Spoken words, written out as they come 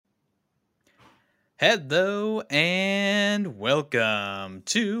Hello and welcome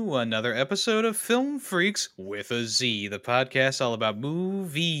to another episode of Film Freaks with a Z, the podcast all about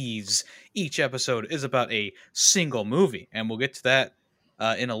movies. Each episode is about a single movie, and we'll get to that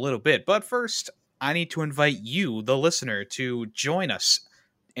in a little bit. But first, I need to invite you, the listener, to join us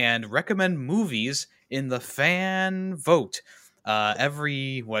and recommend movies in the fan vote.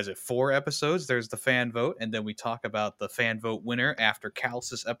 Every, 4 episodes, there's the fan vote, and then we talk about the fan vote winner after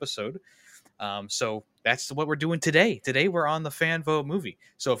Cal's episode. So that's what we're doing today. Today we're on the fan vote movie.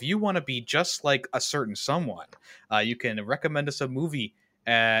 So if you want to be just like a certain someone, you can recommend us a movie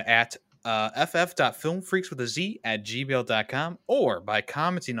at ff.filmfreakswithaz@gmail.com or by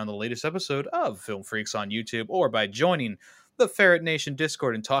commenting on the latest episode of Film Freaks on YouTube or by joining the Ferret Nation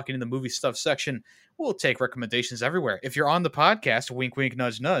Discord and talking in the movie stuff section. We'll take recommendations everywhere. If you're on the podcast, wink, wink,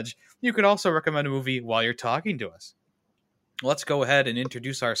 nudge, nudge, you could also recommend a movie while you're talking to us. Let's go ahead and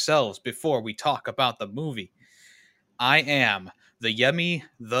introduce ourselves before we talk about the movie. I am the Yummy,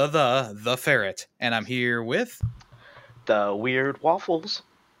 the Ferret, and I'm here with the Weird Waffles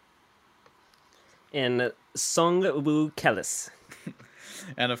and Song Woo Kellis.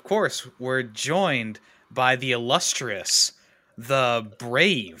 And of course, we're joined by the illustrious, the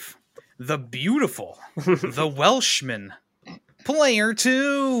brave, the beautiful, the Welshman, Player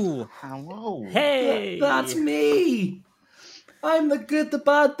 2. Hello. Hey! That's me! I'm the good, the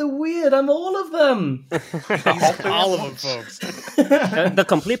bad, the weird. I'm all of them. All of them, folks. The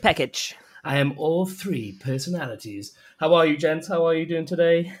complete package. I am all three personalities. How are you, gents? How are you doing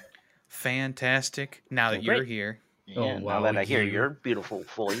today? Fantastic. Now that you're here. Yeah, wow, now that I hear you. your beautiful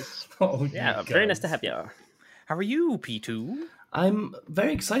voice. Oh, Yeah, you very guys. nice to have you. How are you, P2? I'm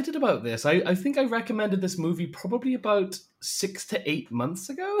very excited about this. I think I recommended this movie probably about 6 to 8 months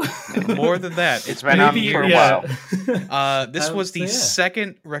ago. More than that. It's been out for a while. This was the yeah.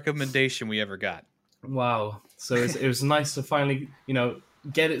 second recommendation we ever got. Wow. So it was nice to finally,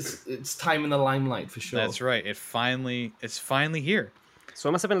 get its time in the limelight for sure. That's right. It's finally here. So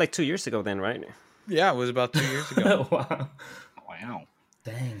it must have been like 2 years ago then, right? Yeah, it was about 2 years ago. Wow. Wow.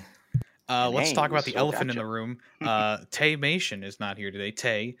 Dang. Let's Dang, talk about the still elephant in gotcha. the room. Tay Mation is not here today.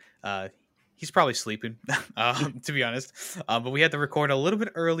 Tay, he's probably sleeping, to be honest. But we had to record a little bit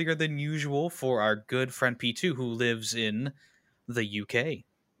earlier than usual for our good friend P2, who lives in the UK.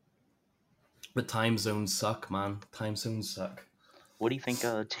 The time zones suck, man. Time zones suck. What do you think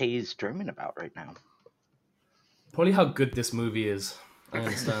Tay's dreaming about right now? Probably how good this movie is. I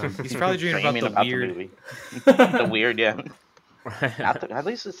understand. He's probably dreaming about Dreaming the weird. movie. The weird, yeah. At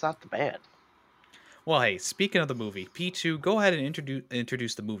least it's not the bad. Well, hey, speaking of the movie, P2, go ahead and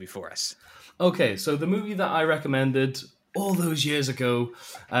introduce the movie for us. Okay, so the movie that I recommended all those years ago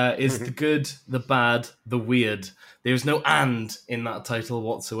is The Good, the Bad, the Weird. There's no "and" in that title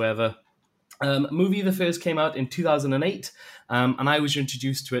whatsoever. Movie that first came out in 2008, and I was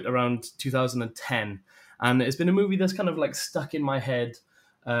introduced to it around 2010. And it's been a movie that's kind of like stuck in my head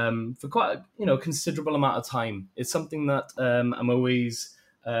for quite a considerable amount of time. It's something that I'm always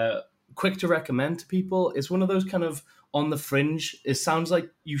quick to recommend to people. It's one of those kind of on the fringe. It sounds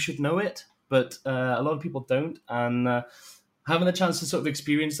like you should know it, but a lot of people don't. And having the chance to sort of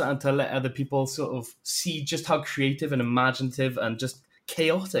experience that and to let other people sort of see just how creative and imaginative and just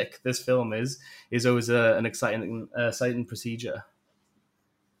chaotic this film is always an exciting procedure.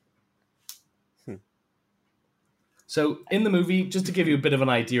 So in the movie, just to give you a bit of an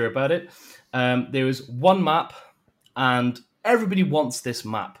idea about it, there is one map and everybody wants this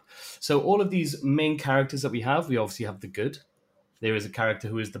map. So all of these main characters that we obviously have the good. There is a character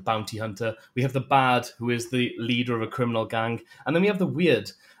who is the bounty hunter. We have the bad, who is the leader of a criminal gang. And then we have the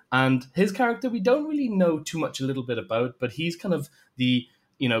weird. And his character, we don't really know too much a little bit about, but he's kind of the,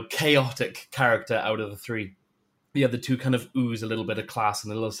 chaotic character out of the three. The other two kind of ooze a little bit of class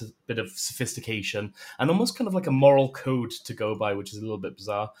and a little bit of sophistication and almost kind of like a moral code to go by, which is a little bit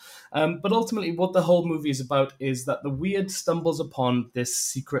bizarre. But ultimately what the whole movie is about is that the weird stumbles upon this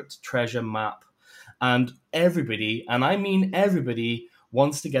secret treasure map and everybody, and I mean everybody,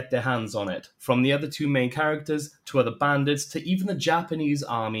 wants to get their hands on it. From the other two main characters to other bandits to even the Japanese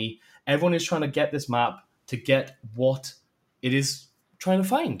army, everyone is trying to get this map to get what it is trying to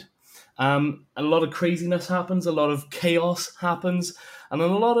find. A lot of craziness happens, a lot of chaos happens, and then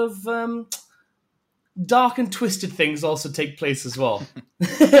a lot of dark and twisted things also take place as well.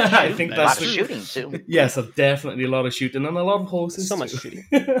 I think A that's lot of shooting, too. Yes, definitely a lot of shooting and a lot of horses. So much too. shooting.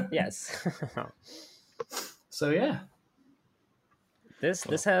 Yes. So yeah, This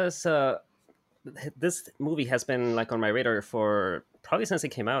movie has been like on my radar for probably since it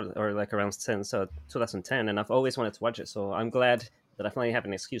came out or like around 2010, and I've always wanted to watch it. So I'm glad definitely have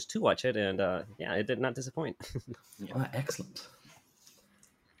an excuse to watch it, and yeah, it did not disappoint. Excellent.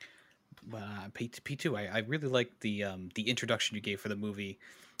 P2, I really like the introduction you gave for the movie.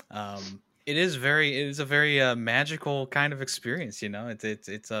 It is a very magical kind of experience. You know,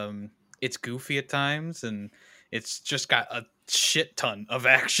 it's goofy at times, and it's just got a shit ton of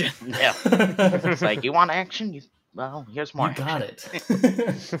action. Yeah. It's like, you want action? Well, here's more. You got action.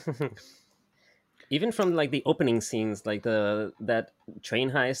 it. Even from like the opening scenes, like that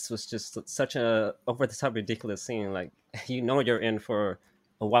train heist was just such a over the top ridiculous scene. Like, you know, you're in for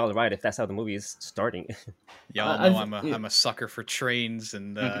a wild ride if that's how the movie is starting. Y'all know I'm a sucker for trains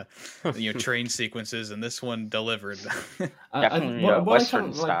and train sequences, and this one delivered. Definitely what I Western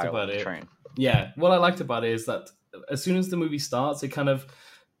kind of liked style about it, train. yeah, what I liked about it is that as soon as the movie starts, it kind of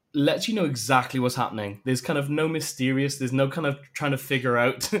lets you know exactly what's happening. There's kind of no mysterious. There's no kind of trying to figure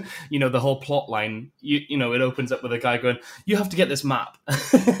out, the whole plot line. You know, it opens up with a guy going, "You have to get this map,"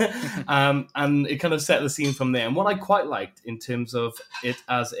 and it kind of set the scene from there. And what I quite liked in terms of it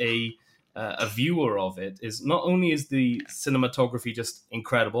as a viewer of it is not only is the cinematography just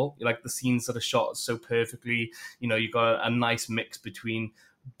incredible, like the scenes that are shot so perfectly. You know, you got a nice mix between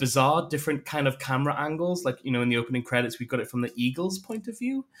bizarre different kind of camera angles, like in the opening credits we got it from the eagle's point of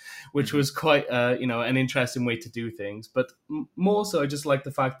view, which was quite an interesting way to do things. But more so, I just like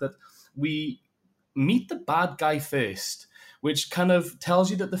the fact that we meet the bad guy first, which kind of tells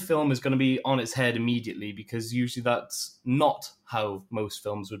you that the film is going to be on its head immediately, because usually that's not how most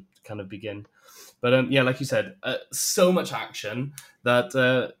films would kind of begin. But yeah, like you said, so much action that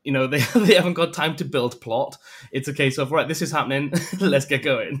they haven't got time to build plot. It's a case of, right, this is happening, let's get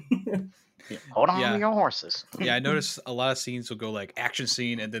going. Hold on to your horses. Yeah, I noticed a lot of scenes will go like action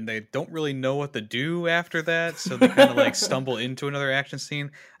scene, and then they don't really know what to do after that, so they kind of like stumble into another action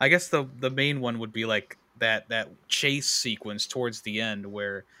scene. I guess the main one would be like that chase sequence towards the end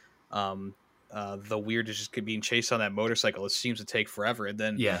where the Weird is just being chased on that motorcycle. It seems to take forever, and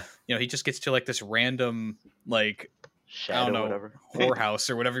then he just gets to like this random like Shadow, I don't know, whatever. whorehouse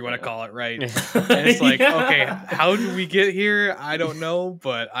or whatever you want to call it, right? And it's like, okay, how do we get here? I don't know,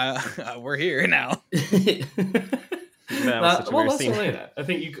 but we're here now. That's I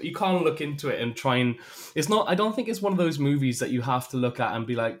think you can't look into it and try and. It's not. I don't think it's one of those movies that you have to look at and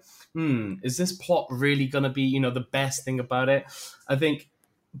be like, is this plot really going to be the best thing about it? I think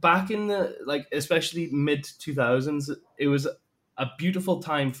back in the especially mid 2000s, it was a beautiful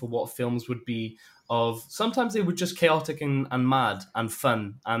time for what films would be. Of sometimes they were just chaotic and mad and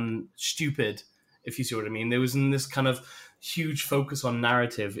fun and stupid, if you see what I mean. There was this kind of huge focus on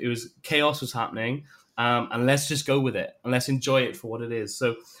narrative. It was chaos was happening, and let's just go with it and let's enjoy it for what it is.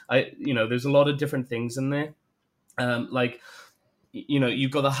 So there's a lot of different things in there.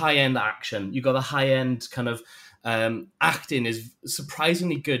 You've got the high end action, you've got the high end kind of acting is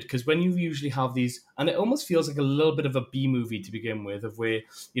surprisingly good, because when you usually have these, and it almost feels like a little bit of a B movie to begin with, of where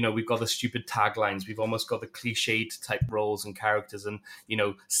we've got the stupid taglines, we've almost got the cliched type roles and characters and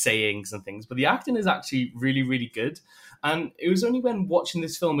sayings and things, but the acting is actually really, really good. And it was only when watching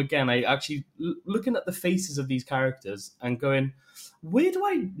this film again, I actually looking at the faces of these characters and going, where do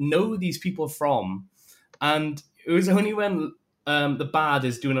I know these people from? And it was only when the Bad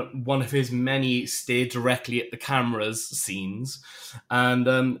is doing one of his many stare directly at the cameras scenes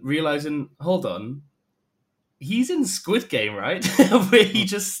and realizing, hold on, he's in Squid Game, right? Where he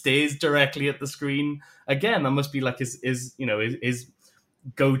just stares directly at the screen. Again, that must be like his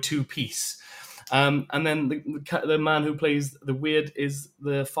go-to piece. And then the man who plays the Weird is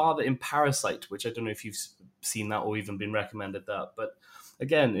the father in Parasite, which I don't know if you've seen that or even been recommended that. But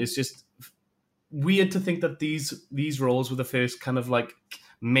again, it's just weird to think that these roles were the first kind of like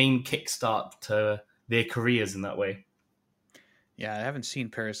main kickstart to their careers in that way. Yeah, I haven't seen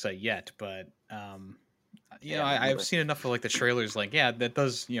Parasite yet, but I've seen enough of like the trailers. Like, yeah, that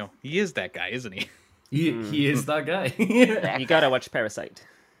does he is that guy, isn't he? He is that guy. You gotta watch Parasite.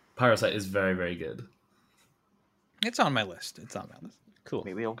 Parasite is very, very good. It's on my list. Cool.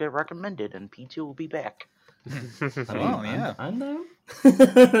 Maybe it'll get recommended, and P2 will be back. I'm down.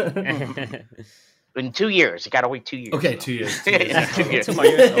 In 2 years, you gotta wait 2 years. Okay, 2 years. 2 years. 2 more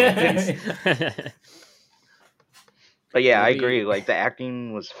years. But yeah, I agree. Like, the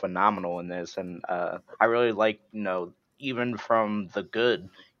acting was phenomenal in this, and I really like, even from The Good,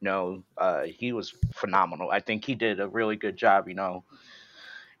 he was phenomenal. I think he did a really good job,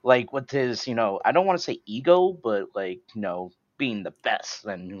 like with his, I don't want to say ego, but like, being the best,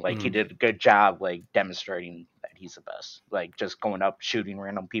 and like he did a good job, like demonstrating that he's the best. Like just going up shooting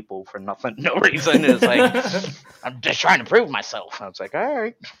random people for nothing, no reason. It's like I'm just trying to prove myself. I was like, all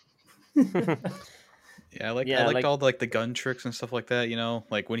right. Yeah, I Yeah, liked like- all the gun tricks and stuff like that. You know,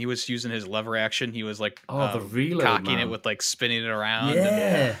 like when he was using his lever action, he was like Oh, the reload, cocking it man. with like spinning it around.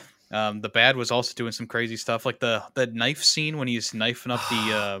 Yeah. And, the Bad was also doing some crazy stuff, like the knife scene when he's knifing up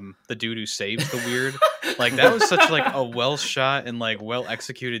the dude who saves the Weird. Like that was such like a well shot and like well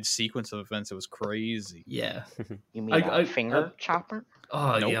executed sequence of events. It was crazy. Yeah. You mean I- finger chopper?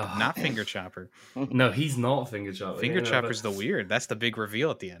 Oh, Nope, yeah. not Finger Chopper. No, he's not Finger Chopper. Finger you know, but- Chopper's the Weird. That's the big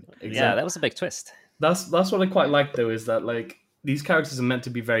reveal at the end. Yeah, Exactly. that was a big twist. That's what I quite like though, is that like these characters are meant to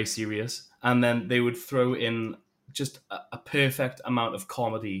be very serious, and then they would throw in just a perfect amount of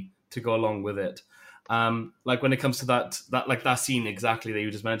comedy to go along with it. Like when it comes to that scene exactly that you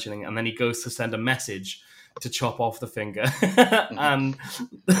were just mentioning, and then he goes to send a message to chop off the finger, and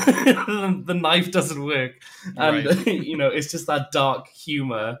the knife doesn't work, and Right. you know, it's just that dark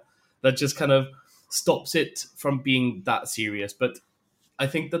humor that just kind of stops it from being that serious. But I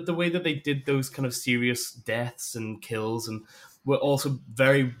think that the way that they did those kind of serious deaths and kills and were also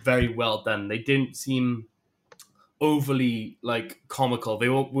very, very well done. They didn't seem overly like comical. They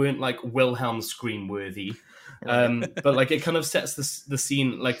weren't like Wilhelm scream worthy. But like it kind of sets the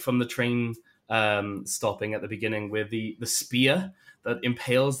scene like from the train stopping at the beginning with the spear that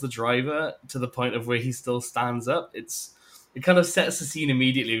impales the driver to the point of where he still stands up. It kind of sets the scene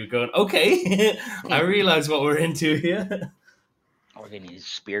immediately. We're going, okay, I realize what we're into here. Or they need a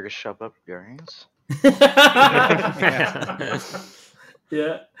spear to shove up your ass?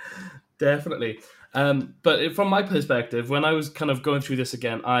 Yeah, definitely. But from my perspective, when I was kind of going through this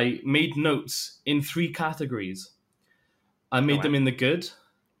again, I made notes in 3 categories. I made them in the good,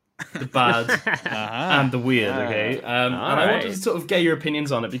 the bad, and the weird. Okay, and I wanted to sort of get your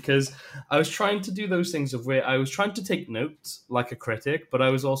opinions on it because I was trying to do those things of where I was trying to take notes like a critic, but I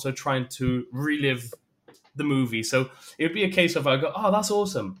was also trying to relive the movie. So it would be a case of I go, oh, that's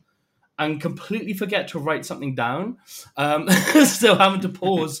awesome, and completely forget to write something down. So having to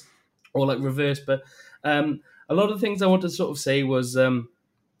pause or like reverse. But a lot of the things I wanted to sort of say was,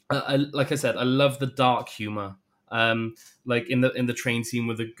 like I said, I love the dark humor. Like in the train scene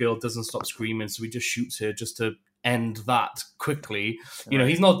where the girl doesn't stop screaming, so he just shoots her just to end that quickly. You know,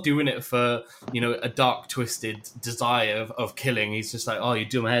 he's not doing it for, you know, a dark twisted desire of killing. He's just like, oh, you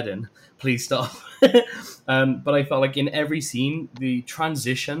do my head in, please stop. But I felt like in every scene, the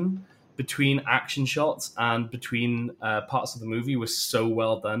transition between action shots and between parts of the movie was so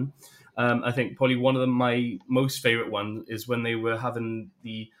well done. I think probably one of my most favorite ones is when they were having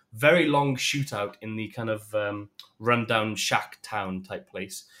the very long shootout in the kind of rundown shack town type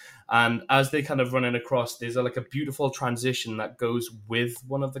place. And as they kind of running across, there's like a beautiful transition that goes with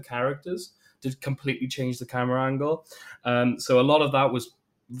one of the characters to completely change the camera angle. So a lot of that was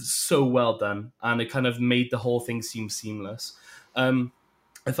so well done, and it kind of made the whole thing seem seamless.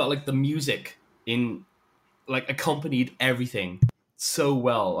 I felt like the music in like accompanied everything so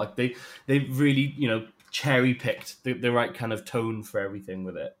well. Like they really, you know, cherry picked the right kind of tone for everything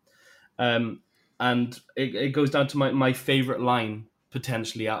with it. And it goes down to my favorite line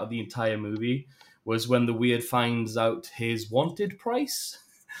potentially out of the entire movie was when the Weird finds out his wanted price.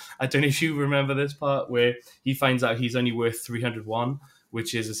 I don't know if you remember this part where he finds out he's only worth 301,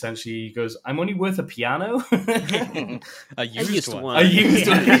 which is essentially, he goes, I'm only worth a piano. A used one. A used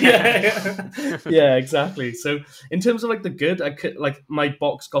one. Yeah, exactly. So in terms of like the good, I could like my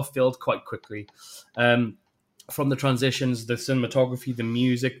box got filled quite quickly. From the transitions, the cinematography, the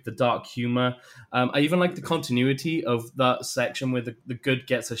music, the dark humor. I even like the continuity of that section where the good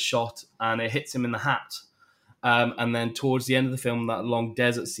gets a shot and it hits him in the hat. And then towards the end of the film, that long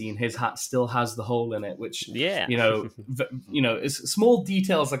desert scene, his hat still has the hole in it, which, you know, it's small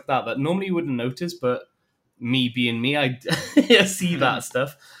details like that normally you wouldn't notice, but me being me, I see that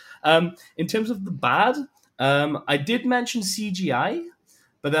stuff. In terms of the bad, I did mention CGI,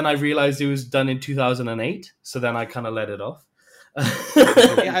 but then I realized it was done in 2008, so then I kind of let it off.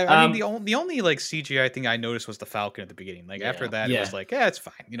 Yeah, I mean, the only like CGI thing I noticed was the Falcon at the beginning. Like after that, it was like, yeah, it's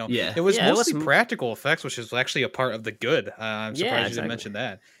fine. You know, it was mostly practical effects, which is actually a part of the good. I'm surprised you didn't mention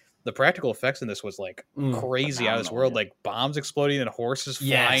that. The practical effects in this was like crazy out of this world, like bombs exploding and horses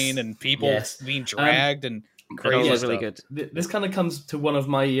flying and people being dragged and crazy. It was really good. This kind of comes to one of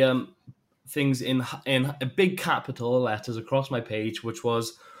my things in a big capital letters across my page, which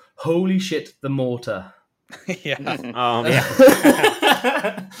was "Holy shit, the mortar."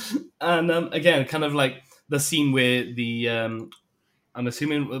 And again, kind of like the scene where the I'm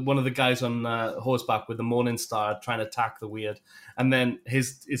assuming one of the guys on horseback with the Morning Star trying to attack the Weird, and then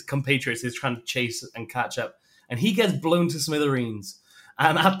his compatriots is trying to chase and catch up, and he gets blown to smithereens.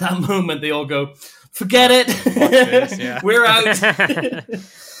 And at that moment, they all go, Forget it. this, yeah. We're out.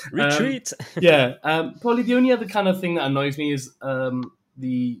 Retreat. Probably the only other kind of thing that annoys me is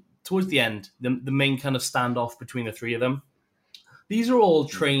towards the end, the main kind of standoff between the three of them. These are all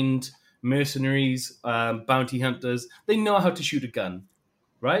trained mercenaries, bounty hunters. They know how to shoot a gun,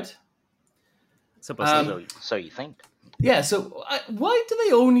 right? Supposedly. So you think? Yeah, so why do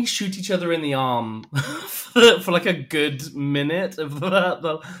they only shoot each other in the arm for like a good minute of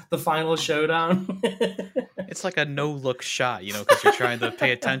the final showdown? It's like a no-look shot, because you're trying to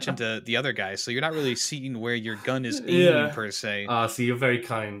pay attention to the other guy, so you're not really seeing where your gun is aiming per se. So you're very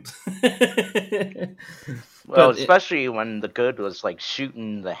kind. Well, especially when the good was like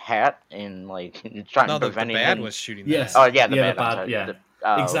shooting the hat and like trying to prevent the bad him. was shooting. Yes. Oh yeah, the Yeah, bad. the bad, I'm sorry. yeah.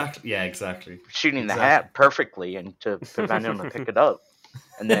 Exactly. Yeah, exactly. Shooting the Exactly. hat perfectly and to prevent him to pick it up.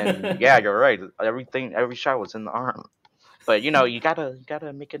 And then yeah, you're right. Every shot was in the arm. But you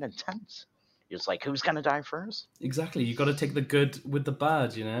gotta make it intense. It's like who's gonna die first? Exactly. You got to take the good with the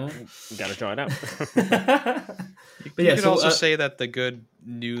bad, You gotta draw it out. You could also say that the good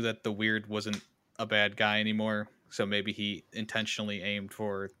knew that the weird wasn't a bad guy anymore, so maybe he intentionally aimed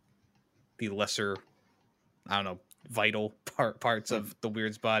for the lesser, I don't know, vital parts of the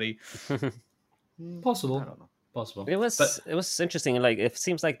weird's body. Possible. I don't know. Possible. It was interesting. Like it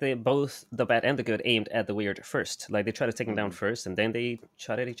seems like they both, the bad and the good, aimed at the weird first. Like they tried to take him down first, and then they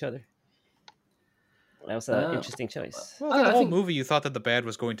shot at each other. That was an interesting choice. Well, the whole movie, you thought that the bad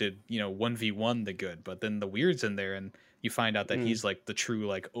was going to, 1v1 the good, but then the weird's in there, and you find out that he's like the true,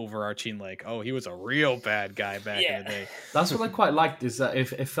 like overarching, like, oh, he was a real bad guy back in the day. That's what I quite liked, is that it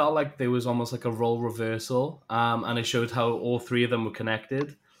felt like there was almost like a role reversal, and it showed how all three of them were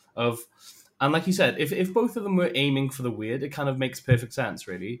connected. And like you said, if both of them were aiming for the weird, it kind of makes perfect sense,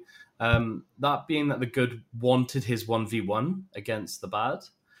 really. That being that the good wanted his 1v1 against the bad,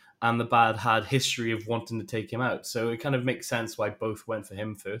 and the bad had history of wanting to take him out. So it kind of makes sense why both went for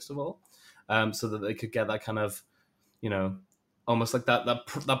him first of all, so that they could get that kind of, almost like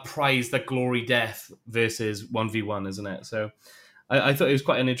that prize, that glory death versus 1v1, isn't it? So I thought it was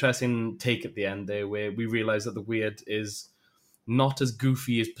quite an interesting take at the end there, where we realize that the weird is not as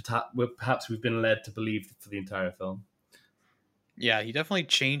goofy as perhaps we've been led to believe for the entire film. Yeah, he definitely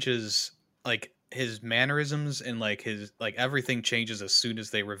changes, like, his mannerisms, and like his, like, everything changes as soon as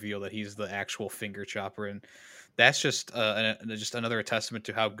they reveal that he's the actual finger chopper, and that's just another testament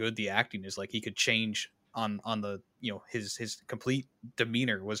to how good the acting is. Like, he could change on the, his complete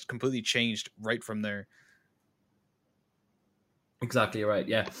demeanor was completely changed right from there. Exactly right.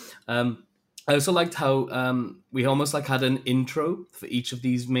 Yeah. I also liked how we almost like had an intro for each of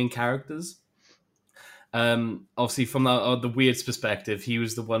these main characters. Obviously, from the weird's perspective, he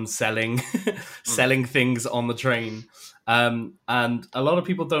was the one selling things on the train, and a lot of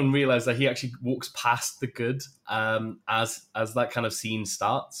people don't realize that he actually walks past the good as that kind of scene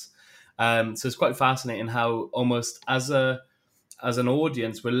starts. So it's quite fascinating how almost as an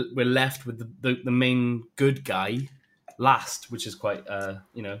audience we're left with the main good guy last, which is quite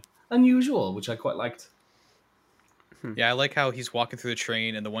unusual, which I quite liked. Yeah, I like how he's walking through the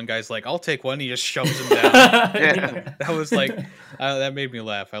train, and the one guy's like, "I'll take one." He just shoves him down. That was like, that made me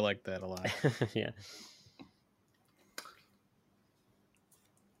laugh. I liked that a lot. Yeah.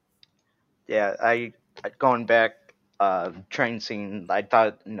 Yeah, I going back, train scene. I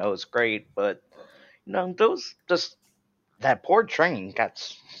thought it was great, but those just that poor train got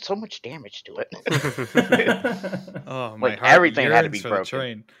so much damage to it. Oh my! Like heart everything had to yearns be for the broken.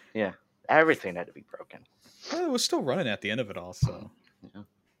 train. Yeah, everything had to be broken. Well, it was still running at the end of it all, so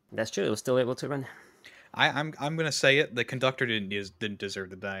That's true. It was still able to run. I'm gonna say it. The conductor didn't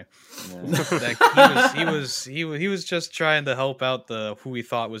deserve to die. Yeah. He was just trying to help out who he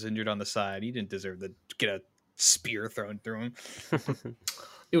thought was injured on the side. He didn't deserve to get a spear thrown through him.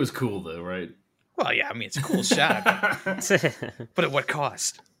 It was cool though, right? Well, yeah, I mean, it's a cool shot, but at what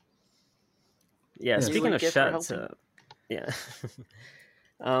cost? Yeah. Speaking of Get for shots, helping.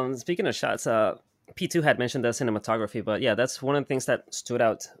 speaking of shots, P2 had mentioned the cinematography, but yeah, that's one of the things that stood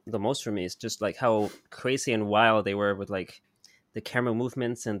out the most for me, is just like how crazy and wild they were with like the camera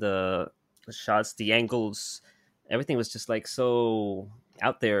movements and the shots, the angles. Everything was just like so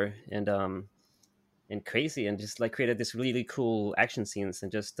out there and crazy, and just like created this really cool action scenes,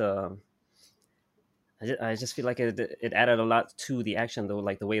 and just I just feel like it added a lot to the action, though,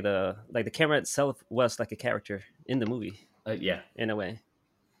 like the way the camera itself was like a character in the movie Yeah. in a way.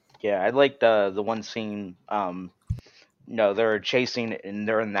 Yeah, I liked the one scene. They're chasing and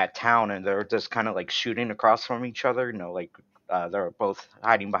they're in that town and they're just kind of like shooting across from each other. They're both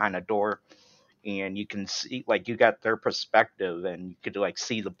hiding behind a door, and you can see like you got their perspective, and you could like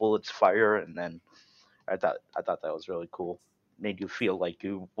see the bullets fire, and then I thought that was really cool. Made you feel like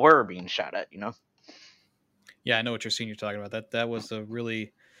you were being shot at, you know. Yeah, I know what you're talking about. That was a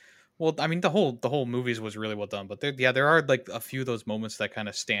really well. I mean, the whole movies was really well done, but there are like a few of those moments that kind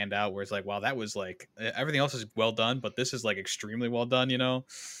of stand out where it's like, wow, that was like everything else is well done, but this is like extremely well done. You know,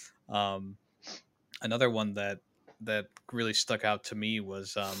 um, another one that really stuck out to me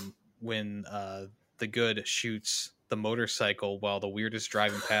was when the good shoots the motorcycle while the weird is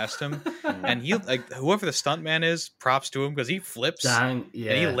driving past him, and he like whoever the stuntman is, props to him because he flips. Dang, And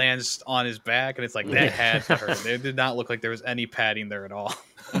he yeah. lands on his back, and it's like that had to hurt. It did not look like there was any padding there at all.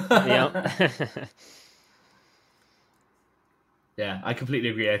 Yeah. Yeah, I completely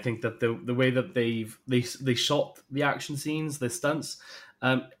agree. I think that the way that they shot the action scenes, the stunts,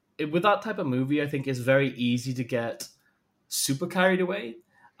 with that type of movie, I think it's very easy to get super carried away.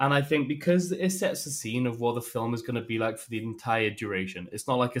 And I think because it sets the scene of what the film is going to be like for the entire duration, it's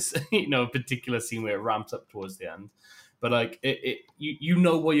not like a particular scene where it ramps up towards the end, but like you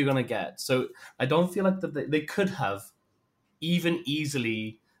know what you're going to get. So I don't feel like that they could have even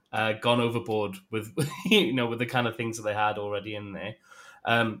easily gone overboard with with the kind of things that they had already in there.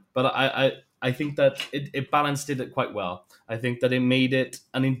 But I think that it balanced it quite well. I think that it made it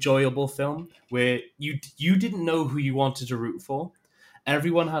an enjoyable film where you didn't know who you wanted to root for.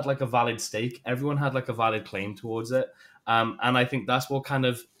 Everyone had like a valid stake. Everyone had like a valid claim towards it. And I think that's what kind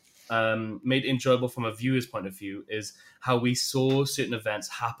of made it enjoyable from a viewer's point of view is how we saw certain events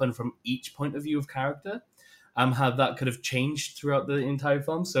happen from each point of view of character. How that could have changed throughout the entire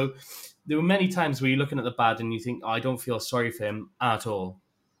film. So there were many times where you're looking at the bad and you think, oh, I don't feel sorry for him at all.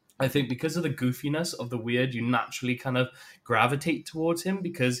 I think because of the goofiness of the weird, you naturally kind of gravitate towards him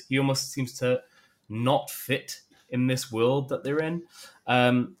because he almost seems to not fit in this world that they're in.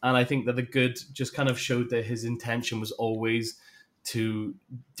 And I think that the good just kind of showed that his intention was always to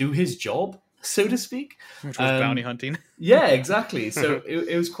do his job, so to speak. Which was bounty hunting. Yeah, exactly. So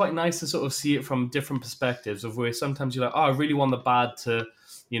it was quite nice to sort of see it from different perspectives of where sometimes you're like, oh, I really want the bad to,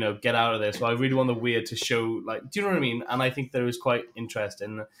 get out of this. Or I really want the weird to show, like, do you know what I mean? And I think that it was quite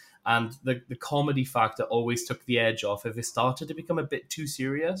interesting. And the comedy factor always took the edge off if it started to become a bit too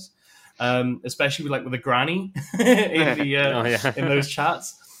serious. Especially with the granny in those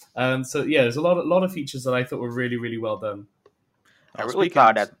chats. So yeah, there's a lot of features that I thought were really, really well done. I really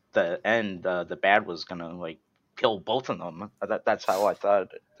thought at the end the bad was gonna like kill both of them. That's how I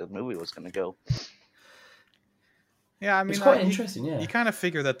thought the movie was gonna go. Yeah, I mean, it's quite interesting. Yeah, you kind of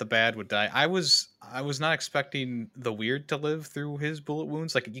figure that the bad would die. I was not expecting the weird to live through his bullet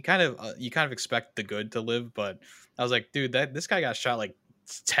wounds. Like you kind of expect the good to live, but I was like, dude, this guy got shot like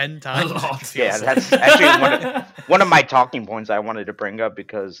 10 times. Yeah, that's actually one of my talking points I wanted to bring up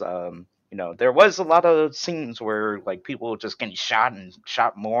because there was a lot of scenes where like people were just getting shot and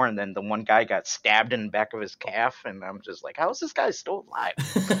shot more, and then the one guy got stabbed in the back of his calf, and I'm just like, how is this guy still alive?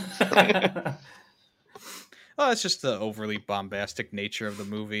 Well, it's just the overly bombastic nature of the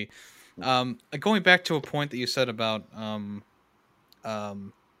movie. Going back to a point that you said about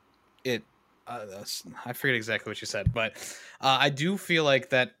it. I forget exactly what you said, but I do feel like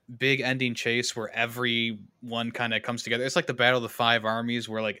that big ending chase where everyone kind of comes together. It's like the Battle of the Five Armies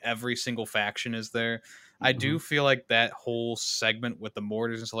where like every single faction is there. Mm-hmm. I do feel like that whole segment with the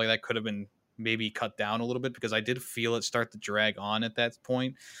mortars and stuff like that could have been maybe cut down a little bit because I did feel it start to drag on at that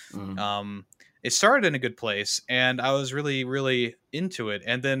point. Mm-hmm. It started in a good place and I was really, really into it.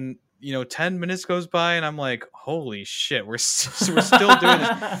 And then 10 minutes goes by and I'm like, holy shit, we're still doing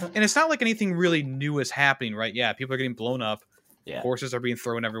this. And it's not like anything really new is happening, right? Yeah, people are getting blown up. Yeah. Horses are being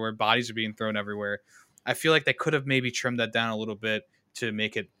thrown everywhere. Bodies are being thrown everywhere. I feel like they could have maybe trimmed that down a little bit to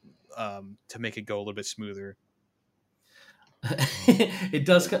make it go a little bit smoother. It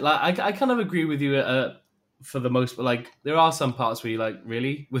does. Like, I kind of agree with you for the most, but like there are some parts where you're like,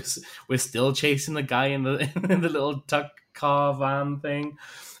 really, we're still chasing the guy in the little tuck car van thing.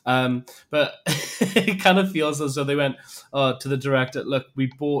 But it kind of feels as though they went to the director, look, we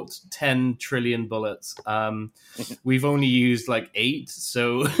bought 10 trillion bullets. We've only used like 8,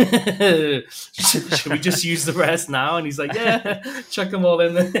 so should we just use the rest now? And he's like, yeah, chuck them all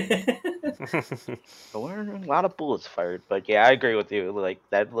in there. There were a lot of bullets fired, but yeah, I agree with you. Like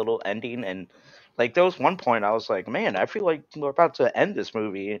that little ending, and like there was one point I was like, man, I feel like we're about to end this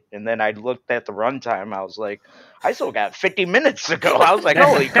movie, and then I looked at the runtime. I was like, I still got 50 minutes to go. I was like,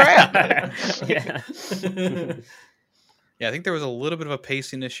 holy crap! Yeah. Yeah, I think there was a little bit of a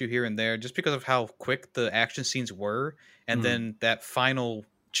pacing issue here and there, just because of how quick the action scenes were, and then that final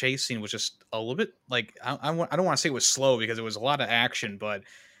chase scene was just a little bit like I don't want to say it was slow because it was a lot of action, but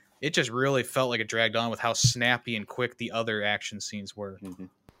it just really felt like it dragged on with how snappy and quick the other action scenes were. Mm-hmm.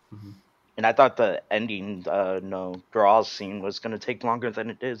 Mm-hmm. And I thought the ending, no, draws scene was going to take longer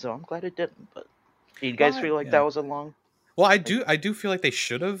than it did, so I'm glad it didn't. But do you guys feel like Yeah. that was a long? Well, I do feel like they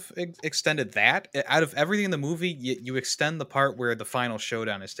should have extended that. Out of everything in the movie, you extend the part where the final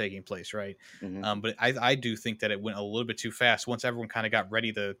showdown is taking place, right? Mm-hmm. But I do think that it went a little bit too fast. Once everyone kind of got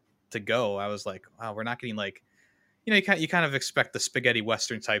ready to go, I was like, wow, we're not getting like, you kind of expect the spaghetti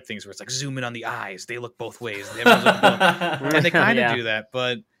western type things where it's like zoom in on the eyes, they look both ways, and they kind of Yeah. do that.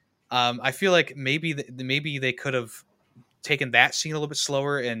 But I feel like maybe they could have taken that scene a little bit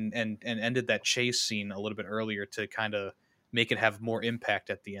slower and ended that chase scene a little bit earlier to kind of make it have more impact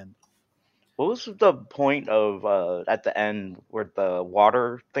at the end. What was the point of at the end where the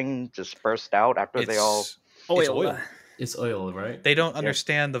water thing just burst out after they all? It's Oil. oil. It's oil, right? They don't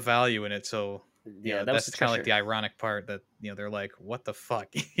understand the value in it, so Yeah, that that's was the kind of like the treasure. ironic part that they're like, what the fuck,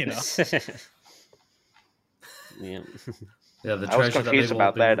 Yeah. Yeah, the I was treasure that confused they've all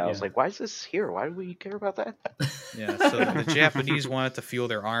about that. been- I was yeah. like, why is this here? Why do we care about that? Yeah, so the Japanese wanted to fuel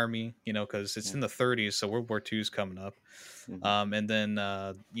their army, because it's in the 30s, so World War II is coming up. Mhm. And then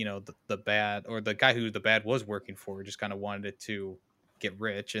the bad, or the guy who the bad was working for, just kind of wanted it to get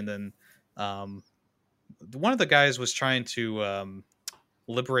rich, and then one of the guys was trying to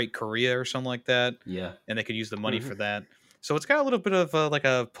liberate Korea or something like that, Yeah, and they could use the money Mhm. for that. So it's got a little bit of like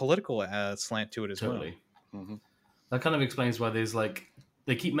a political slant to it as totally. Mhm. That kind of explains why there's like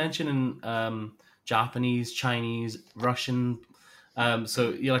they keep mentioning Japanese, Chinese, Russian. So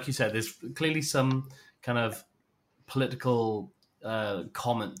yeah, like you said, there's clearly some kind of political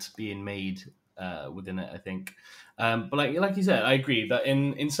comment being made within it, I think. But like you said, I agree that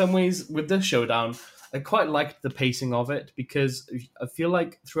in some ways with this showdown, I quite liked the pacing of it because I feel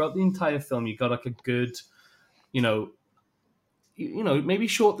like throughout the entire film you got like a good, you know, maybe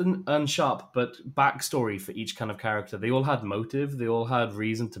short and sharp, but backstory for each kind of character. They all had motive. They all had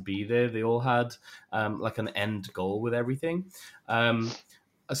reason to be there. They all had like an end goal with everything.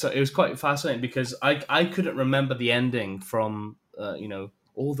 So it was quite fascinating because I couldn't remember the ending from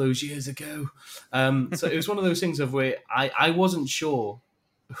all those years ago. So it was one of those things of where I wasn't sure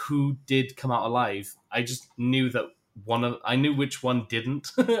who did come out alive. I just knew that I knew which one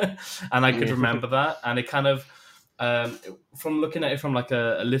didn't, and I could remember that. And it kind of from looking at it from like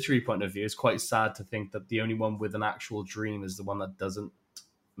a literary point of view, it's quite sad to think that the only one with an actual dream is the one that doesn't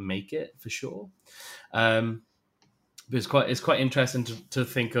make it for sure. But it's quite interesting to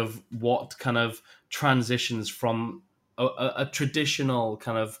think of what kind of transitions from a traditional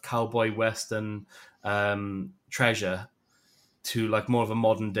kind of cowboy western treasure to like more of a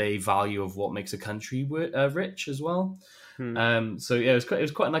modern day value of what makes a country rich as well. So yeah, it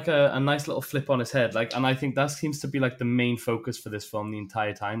was quite like a nice little flip on its head. Like, and I think that seems to be like the main focus for this film the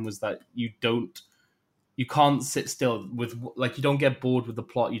entire time was that you can't sit still with, like, you don't get bored with the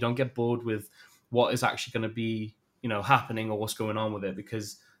plot. You don't get bored with what is actually going to be, happening or what's going on with it,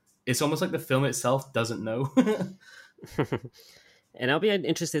 because it's almost like the film itself doesn't know. And I'll be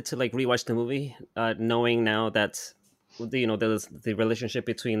interested to like rewatch the movie, knowing now that there's the relationship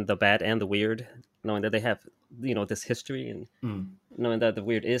between the bad and the weird, knowing that they have this history, and knowing that the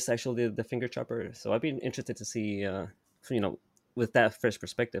weird is actually the finger chopper. So I'd be interested to see with that first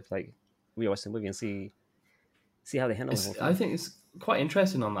perspective, like rewatch the movie and see how they handle it. I think it's quite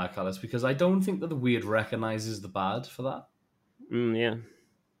interesting on that, Callis, because I don't think that the weird recognizes the bad for that. Yeah.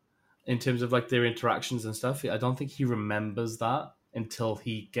 In terms of like their interactions and stuff, I don't think he remembers that until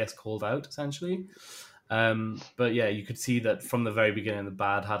he gets called out, essentially. But yeah, you could see that from the very beginning, the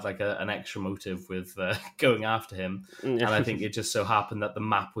bad had like an extra motive with going after him. And I think it just so happened that the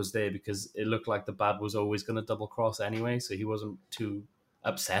map was there because it looked like the bad was always going to double cross anyway. So he wasn't too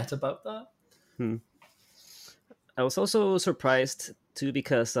upset about that. I was also surprised too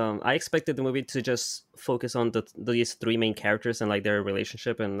because I expected the movie to just focus on these three main characters and like their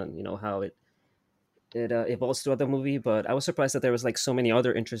relationship and how it evolves throughout the movie. But I was surprised that there was like so many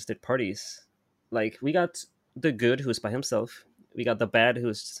other interested parties. Like we got the good, who's by himself. We got the bad,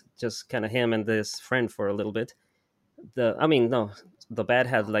 who's just kind of him and this friend for a little bit. The bad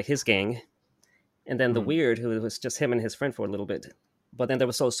had like his gang, and then the weird, who was just him and his friend for a little bit. But then there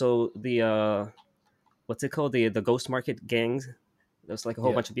was also the what's it called, the ghost market gangs. There was like a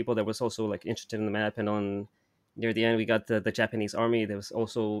whole bunch of people that was also like interested in the map, and on near the end we got the Japanese army that was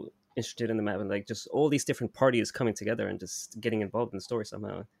also interested in the map, and like just all these different parties coming together and just getting involved in the story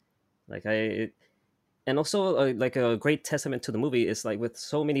somehow. And also like a great testament to the movie is like with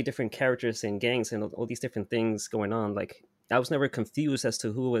so many different characters and gangs and all these different things going on, like I was never confused as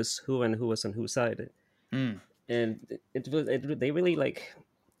to who was who and who was on whose side. And they really like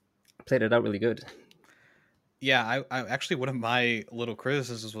played it out really good. Yeah, I actually one of my little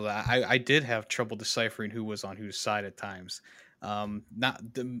criticisms was I did have trouble deciphering who was on whose side at times. Not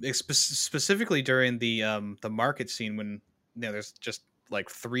specifically during the market scene when there's just like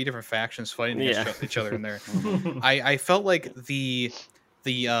three different factions fighting against Yeah. each other in there. Mhm. I felt like the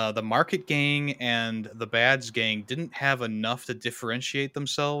market gang and the bads gang didn't have enough to differentiate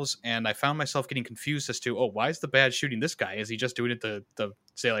themselves, and I found myself getting confused as to, oh, why is the bad shooting this guy? Is he just doing it to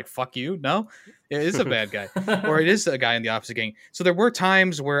say like fuck you? No, it is a bad guy, or it is a guy in the opposite gang. So there were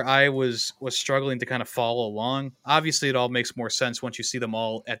times where I was struggling to kind of follow along. Obviously, it all makes more sense once you see them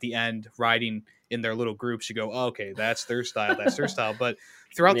all at the end riding in their little groups. You go, oh, okay, that's their style, that's their style. But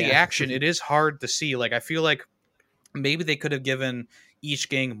throughout the Yeah. action, it is hard to see. Like I feel like maybe they could have given each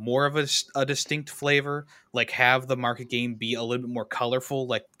gang more of a distinct flavor, like have the market game be a little bit more colorful,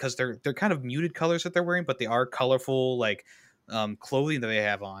 like because they're kind of muted colors that they're wearing, but they are colorful, like clothing that they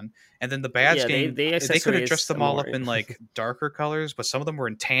have on. And then the bads Yeah, game, they they could have dressed accessorize them all more. up in like darker colors, but some of them were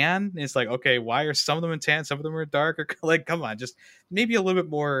in tan. And it's like, okay, why are some of them in tan, some of them are darker? Like, come on, just maybe a little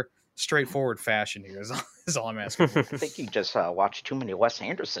bit more straightforward fashion here is all I'm asking for. I think you just watched too many Wes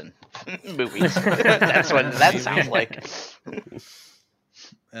Anderson movies. That's what that sounds like.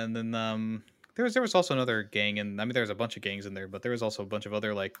 And then there was also another gang, and I mean there was a bunch of gangs in there, but there was also a bunch of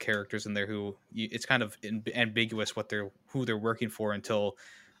other like characters in there who it's kind of ambiguous who they're working for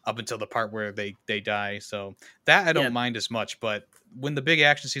up until the part where they die. So that I don't Yeah. mind as much, but when the big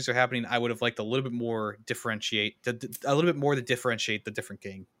action scenes are happening, I would have liked a little bit more to differentiate the different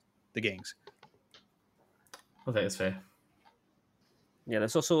the gangs. Okay, that's fair. Yeah,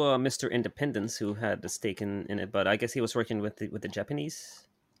 there's also Mr. Independence who had a stake in it, but I guess he was working with the Japanese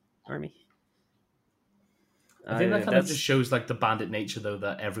army. I think that kind of that's- just shows like the bandit nature, though,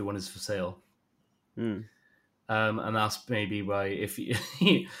 that everyone is for sale. Mm. And that's maybe why, if you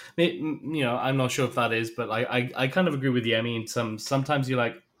know, I'm not sure if that is, but I kind of agree with you. I mean, sometimes you're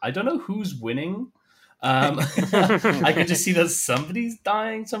like, I don't know who's winning. I could just see that somebody's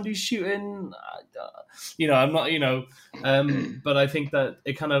dying, somebody's shooting. You know, I'm not, you know, but I think that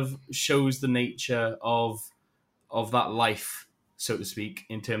it kind of shows the nature of that life, so to speak,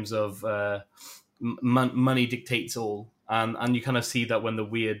 in terms of money dictates all, and you kind of see that when the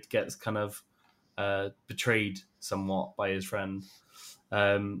weird gets kind of betrayed somewhat by his friend.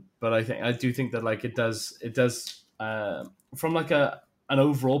 But I do think that like it does from like an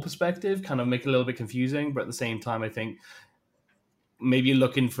overall perspective kind of make it a little bit confusing, but at the same time I think maybe you're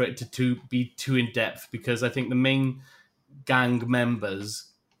looking for it to be too in depth, because I think the main gang members,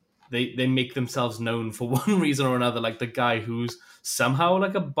 they make themselves known for one reason or another, like the guy who's somehow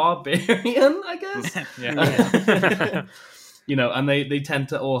like a barbarian, I guess. Yeah. You know, and they tend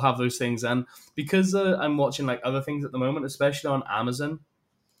to all have those things. And because I'm watching like other things at the moment, especially on Amazon,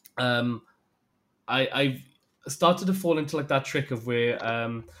 I've started to fall into like that trick of where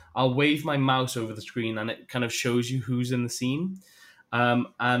I'll wave my mouse over the screen and it kind of shows you who's in the scene.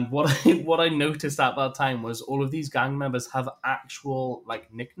 And what I noticed at that time was all of these gang members have actual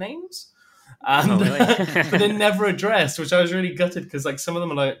like nicknames, and Oh, really? but they're never addressed, which I was really gutted, because like some of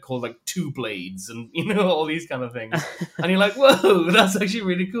them are like called like Two Blades and you know all these kind of things, and you're like, whoa, that's actually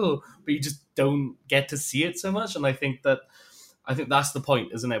really cool, but you just don't get to see it so much. And I think that's the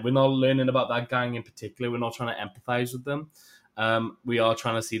point, isn't it? We're not learning about that gang in particular. We're not trying to empathize with them. We are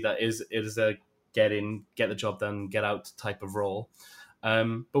trying to see that it is a get in, get the job done, get out type of role.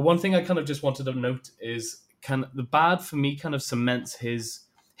 But one thing I kind of just wanted to note is the bad for me kind of cements his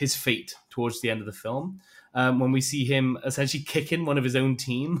fate towards the end of the film. When we see him essentially kicking one of his own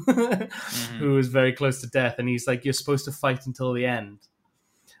team who is very close to death, and he's like, you're supposed to fight until the end.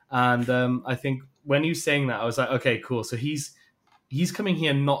 And I think when he was saying that, I was like, okay, cool. So he's coming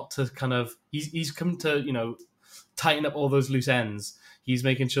here not to kind of, he's come to, you know, tighten up all those loose ends. He's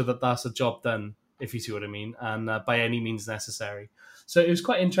making sure that that's a job done, if you see what I mean, and by any means necessary. So it was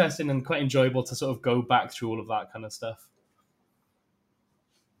quite interesting and quite enjoyable to sort of go back through all of that kind of stuff.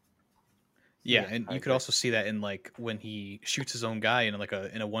 Yeah, Yeah, and I you could agree. also see that in like when he shoots his own guy in like a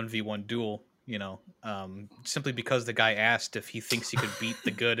 1v1 duel, you know, simply because the guy asked if he thinks he could beat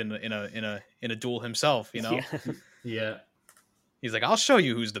the good in a duel himself, you know. Yeah. Yeah. He's like, I'll show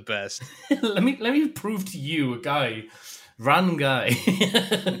you who's the best. let me prove to you a guy, random guy.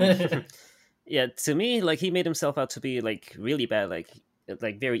 Yeah, to me, like he made himself out to be like really bad,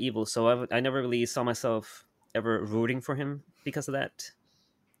 like very evil. So I never really saw myself ever rooting for him because of that.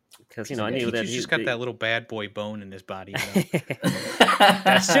 Because you know, I knew that He's just got that little bad boy bone in his body. You know?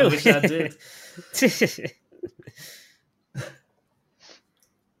 That's true. I wish I did.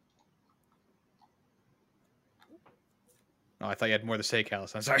 Oh, I thought you had more to say,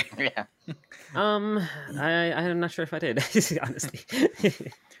 Callus. I'm sorry. Yeah. I'm not sure if I did, honestly.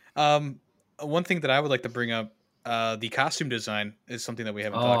 One thing that I would like to bring up, the costume design is something that we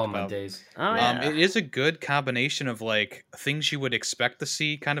haven't Oh talked my about. days! Oh, yeah. It is a good combination of like things you would expect to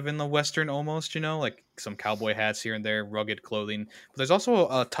see kind of in the Western almost, you know, like some cowboy hats here and there, rugged clothing. But there's also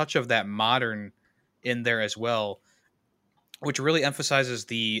a touch of that modern in there as well, which really emphasizes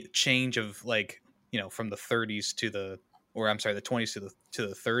the change of like, you know, from the 30s to the, or I'm sorry, the 20s to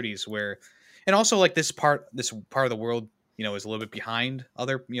the 30s, where, and also like this part of the world, you know, is a little bit behind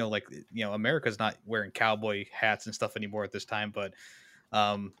other, you know, like, you know, America's not wearing cowboy hats and stuff anymore at this time, but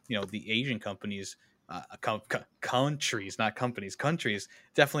you know, the Asian companies, countries, not companies, countries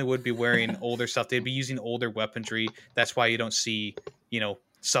definitely would be wearing older stuff. They'd be using older weaponry. That's why you don't see, you know,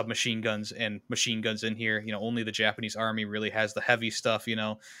 submachine guns and machine guns in here. You know, only the Japanese army really has the heavy stuff. You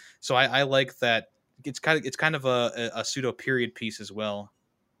know, so I like that. It's kind of a pseudo period piece as well.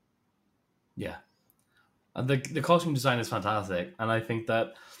 Yeah, and the costume design is fantastic, and I think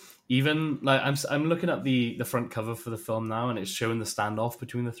that even like I'm looking at the front cover for the film now, and it's showing the standoff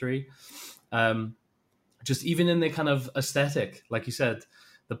between the three. Just even in the kind of aesthetic, like you said,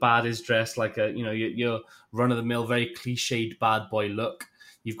 the bad is dressed like a, you know, your run of the mill, very cliched bad boy look.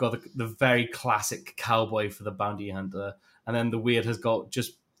 You've got the very classic cowboy for the bounty hunter, and then the weird has got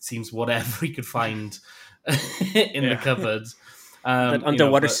just seems whatever he could find in the cupboards. That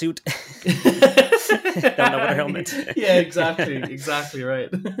underwater suit. The underwater helmet. Yeah, exactly right.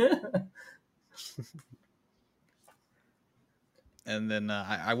 And then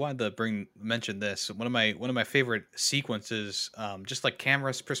I wanted to mention this, one of my favorite sequences, just like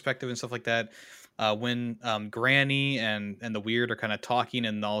camera's perspective and stuff like that. When Granny and the weird are kind of talking,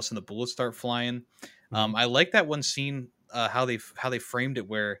 and all of a sudden the bullets start flying. I like that one scene. How they framed it,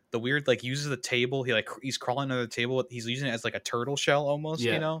 where the weird like uses the table. He's crawling under the table. He's using it as like a turtle shell almost,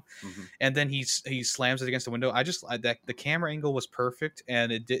 you know. Mm-hmm. And then he slams it against the window. That the camera angle was perfect,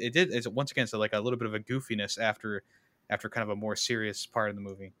 and it did it's once again, so like a little bit of a goofiness after kind of a more serious part of the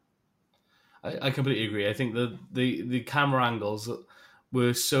movie. I completely agree. I think the camera angles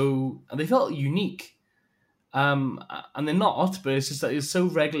were so, and they felt unique. And they're not, but it's just that it's so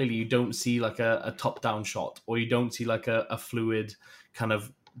regularly you don't see like a top-down shot, or you don't see like a fluid kind of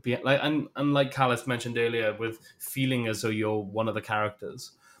like, and like Callus mentioned earlier, with feeling as though you're one of the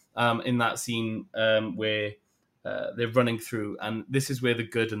characters in that scene where they're running through, and this is where the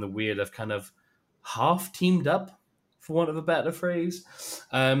good and the weird have kind of half teamed up, for want of a better phrase,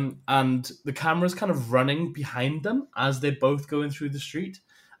 and the camera's kind of running behind them as they're both going through the street.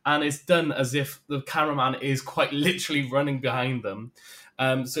 And it's done as if the cameraman is quite literally running behind them.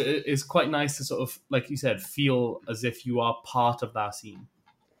 So it's quite nice to sort of, like you said, feel as if you are part of that scene.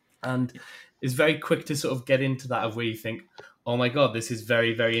 And it's very quick to sort of get into that of where you think, oh my God, this is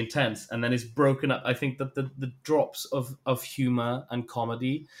very, very intense. And then it's broken up. I think that the drops of humor and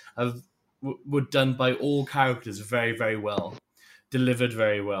comedy were done by all characters very, very well, delivered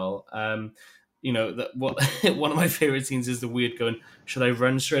very well. You know, that what one of my favorite scenes is the weird going, should I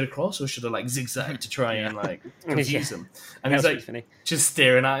run straight across, or should I like zigzag to try and like confuse him? And he's like funny. just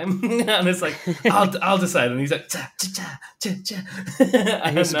staring at him, and it's like, I'll decide. And he's like, cha cha cha cha cha.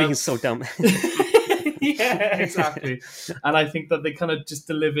 And he's being so dumb. Yeah, exactly. And I think that they kind of just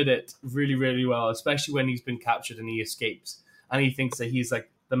delivered it really, really well, especially when he's been captured and he escapes, and he thinks that he's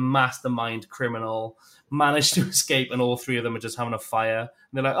like the mastermind criminal, managed to escape, and all three of them are just having a fire.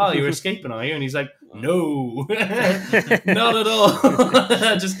 And they're like, "Oh, you're escaping, are you?" And he's like, "No, not at all.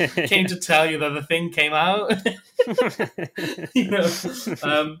 I just came to tell you that the thing came out." You know,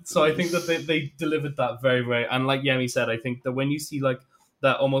 so I think that they delivered that very, very. And like Yemi said, I think that when you see like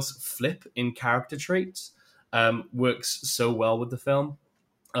that almost flip in character traits, works so well with the film,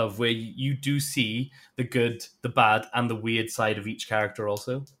 of where you do see the good, the bad, and the weird side of each character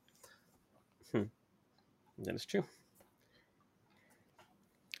also. That is true.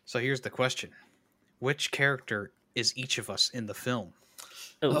 So here's the question. Which character is each of us in the film?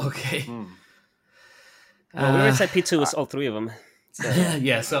 Oh. Okay. Well, we already said P2 was all three of them. So.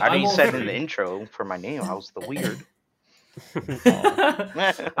 Yeah, so I I'm already all said three. in the intro for my name, I was the weird.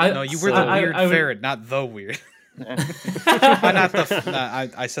 No, you were the weird ferret, not the weird.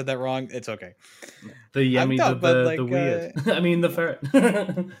 I said that wrong. It's okay. The Yemi, dumb, but, the like, weird. I mean, the ferret.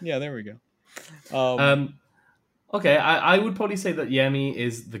 Yeah, there we go. Okay, I would probably say that Yemi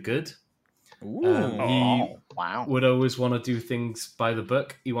is the good. Ooh. He Wow. would always want to do things by the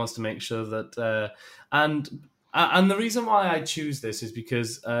book. He wants to make sure that, and the reason why I choose this is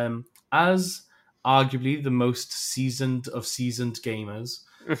because as arguably the most seasoned of seasoned gamers,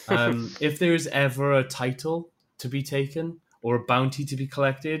 if there is ever a title to be taken or a bounty to be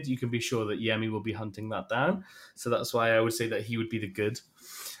collected, you can be sure that Yemi will be hunting that down. So that's why I would say that he would be the good.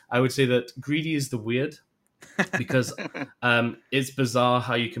 I would say that Greedy is the weird, because it's bizarre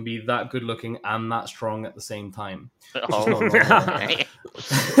how you can be that good looking and that strong at the same time. Oh, okay.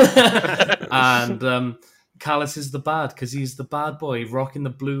 And Callus is the bad, because he's the bad boy rocking the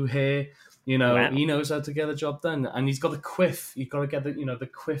blue hair. You know, Wow. he knows how to get the job done, and he's got the quiff. You've got to get the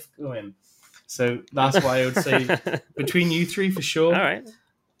quiff going. So that's why I would say between you three for sure. All right.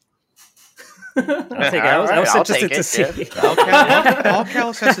 I'll take it. I was Alright, I'll interested take to it, see. yeah. All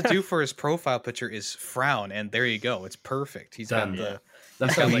Callus has to do for his profile picture is frown, and there you go. It's perfect. He's Done. got the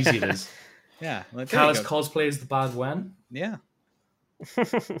That's how easy it is. yeah. There you Callus go. cosplays the bad Wen. Yeah,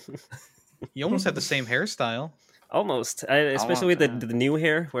 you almost have the same hairstyle. Almost, especially with that. the new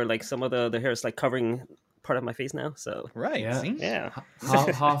hair, where like some of the hair is like covering part of my face now. So Right. Yeah. See? yeah.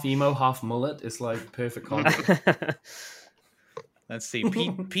 Half emo, half mullet. It's like perfect combo. Let's see.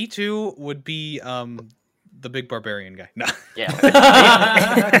 P2 would be the big barbarian guy. No. Yeah.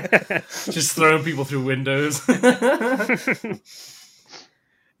 Just throwing people through windows.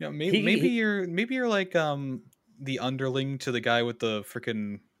 Yeah, maybe maybe you're like the underling to the guy with the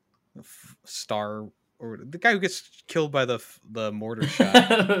freaking star, or the guy who gets killed by the mortar shot.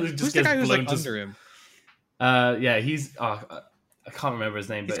 Who's the guy who's like under him? Yeah, he's. I can't remember his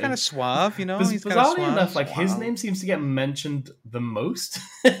name, He's but kind of suave, you know. He's kind bizarrely of suave. enough, like his Suave. name seems to get mentioned the most,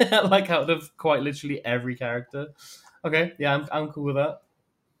 like out of quite literally every character. Okay, yeah, I'm cool with that.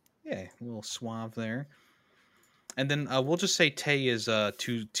 Yeah, a little suave there. And then we'll just say Tay is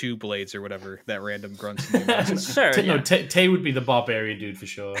two blades or whatever that random grunt's name is. Sure. No, Yeah. Tay would be the barbarian dude for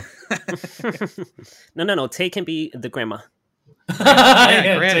sure. No. Tay can be the grandma.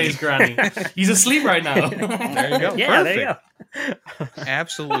 Yeah, Granny. Tay's granny. He's asleep right now. There you go. Yeah, Perfect. there you go.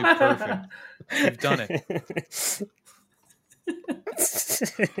 Absolutely perfect. You've done it.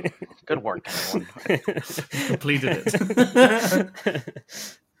 Good work, everyone. Completed it.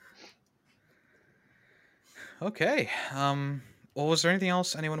 Okay. Well, was there anything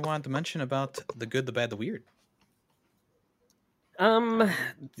else anyone wanted to mention about the good, the bad, the weird?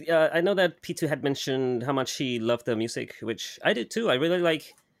 I know that P2 had mentioned how much he loved the music, which I did too. I really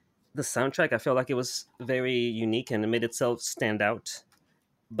like the soundtrack. I felt like it was very unique and it made itself stand out.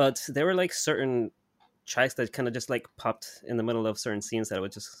 But there were like certain tracks that kind of just like popped in the middle of certain scenes that I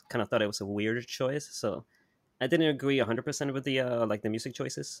would just kind of thought it was a weird choice. So I didn't agree 100% with the like the music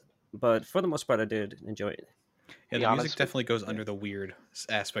choices, but for the most part, I did enjoy it. Yeah, Be the honest music with- definitely goes under the weird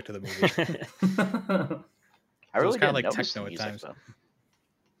aspect of the movie. I So it's really kinda didn't like notice techno the at music, times.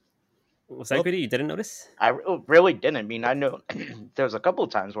 though. Was that Well- good? You didn't notice? I really didn't. I mean, I know there was a couple of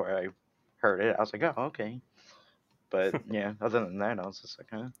times where I heard it. I was like, oh, okay. But yeah, other than that, I was just like,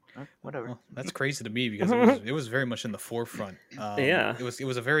 whatever. Well, that's crazy to me because it was very much in the forefront. Yeah. it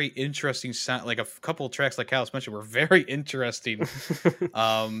was a very interesting sound. Like a couple of tracks, like Callus mentioned, were very interesting.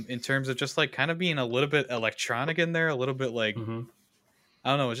 In terms of just like kind of being a little bit electronic in there, a little bit like Mhm. I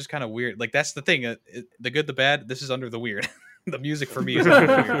don't know, it's just kind of weird. Like that's the thing. The good, the bad. This is under the weird. The music for me is under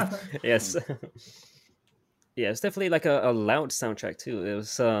the weird. Yes. Yeah, it's definitely like a loud soundtrack too. It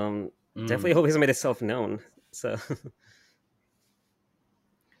was definitely always made itself known. So,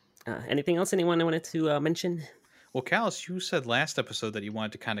 anything else anyone wanted to mention? Well, Callus, you said last episode that you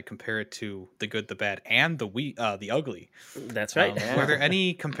wanted to kind of compare it to the good, the bad, and the ugly. That's right. Yeah. Were there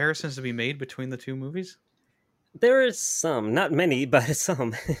any comparisons to be made between the two movies? There are some, not many, but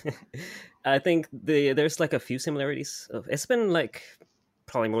some. I think there's like a few similarities. It's been like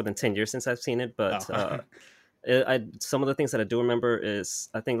probably more than 10 years since I've seen it, but some of the things that I do remember is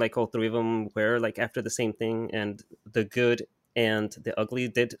I think like all three of them were like after the same thing, and the good and the ugly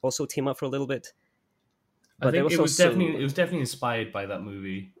did also team up for a little bit. I But there think was it also was definitely inspired by that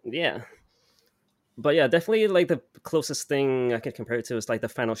movie. yeah. But yeah, definitely like the closest thing I could compare it to is like the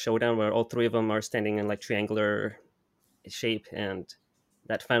final showdown where all three of them are standing in like triangular shape, and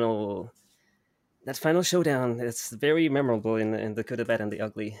that final showdown, it's very memorable in the good, the bad, and the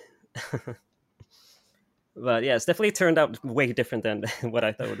ugly. But yeah, it's definitely turned out way different than what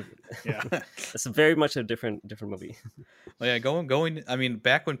I thought it would be. Yeah. It's very much a different movie. Well, yeah, going. I mean,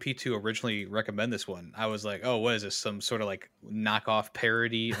 back when P2 originally recommended this one, I was like, "Oh, what is this? Some sort of like knockoff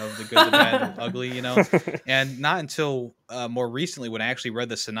parody of the good, the bad, and the ugly?" You know. And not until more recently, when I actually read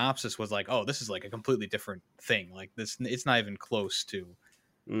the synopsis, was like, "Oh, this is like a completely different thing. Like this, it's not even close to,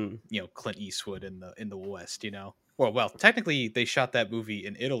 Clint Eastwood in the West. You know. Well, technically, they shot that movie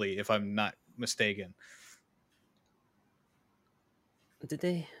in Italy, if I'm not mistaken. Did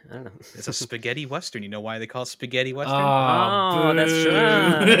they? I don't know. It's a spaghetti western. You know why they call it spaghetti western? Oh, that's true.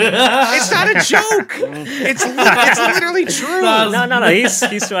 It's not a joke. It's literally true. No.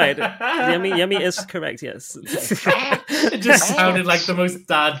 He's right. Yummy is correct. Yes. It just sounded like the most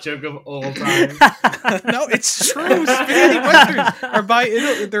dad joke of all time. No, it's true. Spaghetti westerns are by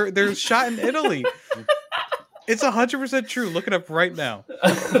Italy. They're shot in Italy. It's 100% true. Look it up right now.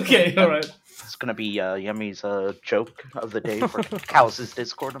 Okay, all right. It's gonna be Yummy's joke of the day for Cow's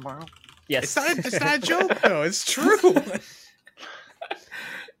Discord tomorrow. Yes. It's not a joke though. It's true.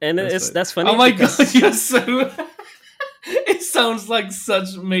 And that's funny. Oh my because- god, you're so. It sounds like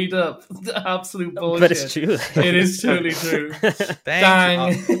such made up absolute bullshit. But it's true. It is totally true.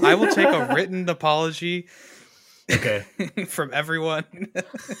 Dang. I will take a written apology Okay. from everyone.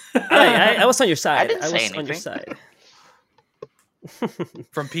 I was on your side. didn't say was on your anything. side.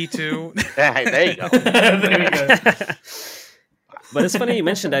 From P2. There you go. There we go. But it's funny you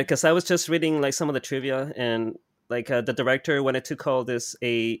mentioned that because I was just reading like some of the trivia and like the director wanted to call this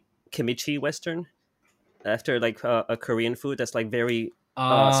a kimchi western after like a Korean food that's like very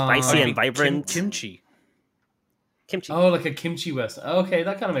spicy and vibrant. Kimchi. Kimchi. Oh, like a kimchi western. Okay,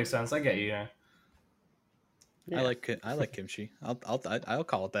 that kind of makes sense. I get you. Yeah. Yeah. I like kimchi. I'll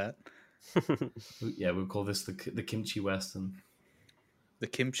call it that. Yeah, we'll call this the kimchi western. The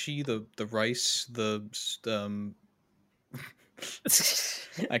kimchi, the rice, the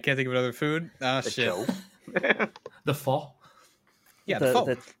I can't think of another food. Ah, The shit. Joe. The pho. Yeah, the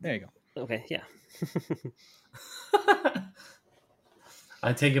pho. There you go. Okay, yeah.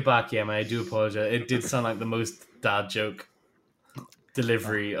 I take it back, yeah, man. I do apologize. It did sound like the most dad joke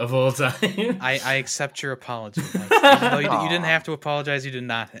delivery of all time. I accept your apology. Even though you didn't have to apologize, you did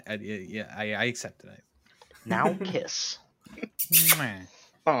not. I accepted it. Now kiss. Mwah.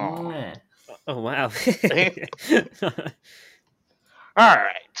 Oh. Meh. Oh wow. All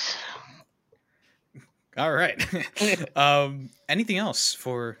right. All right. Anything else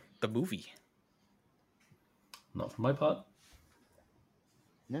for the movie? Not for my part.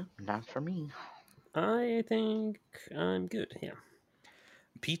 No, not for me. I think I'm good. Yeah.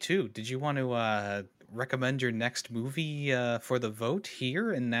 P2, did you want to recommend your next movie for the vote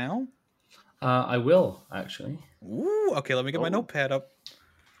here and now? I will, actually. Ooh, okay, let me get my notepad up.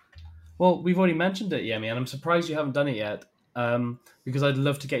 Well, we've already mentioned it, Yemi, and I'm surprised you haven't done it yet. Because I'd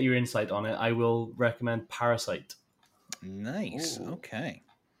love to get your insight on it. I will recommend Parasite. Nice. Ooh. Okay.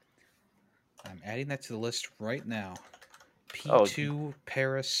 I'm adding that to the list right now. Oh. P2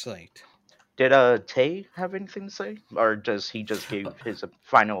 Parasite. Did Tay have anything to say, or does he just give his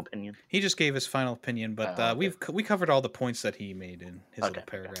final opinion? He just gave his final opinion, but Oh, okay. we covered all the points that he made in his little Okay.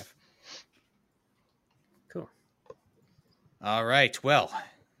 paragraph. Cool. All right. Well,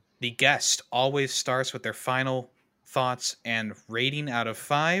 the guest always starts with their final thoughts and rating out of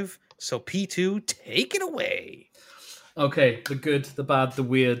 5. So P2, take it away. Okay, the good, the bad, the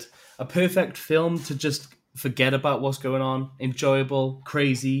weird. A perfect film to just forget about what's going on. Enjoyable,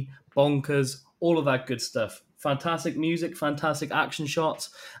 crazy, bonkers, all of that good stuff. Fantastic music, fantastic action shots,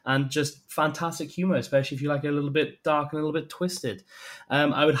 and just fantastic humor, especially if you like it a little bit dark and a little bit twisted.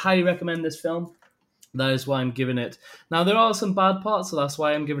 I would highly recommend this film. That is why I'm giving it. Now, there are some bad parts, so that's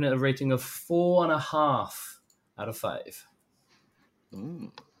why I'm giving it a rating of 4.5 out of 5.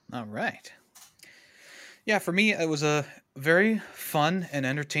 All right. Yeah, for me, it was a very fun and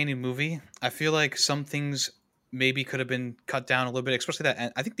entertaining movie. I feel like some things maybe could have been cut down a little bit, especially that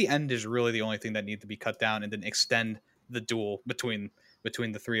end. I think the end is really the only thing that needed to be cut down, and then extend the duel between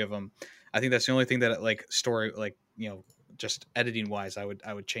the three of them. I think that's the only thing that, like, story, like, you know, just editing wise, I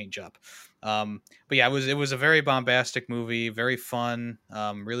would change up. But yeah, it was a very bombastic movie, very fun.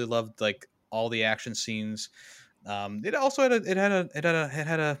 Really loved like all the action scenes. It also had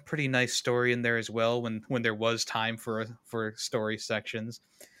a pretty nice story in there as well when there was time for story sections.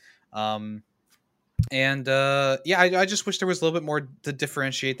 Yeah, I just wish there was a little bit more to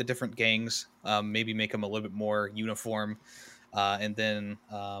differentiate the different gangs. Maybe make them a little bit more uniform. And then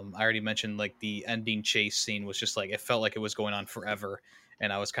I already mentioned, like, the ending chase scene was just like, it felt like it was going on forever,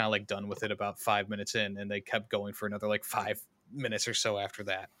 and I was kind of like done with it about 5 minutes in, and they kept going for another like 5 minutes or so after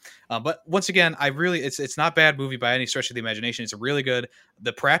that. But once again, it's not a bad movie by any stretch of the imagination. It's really good.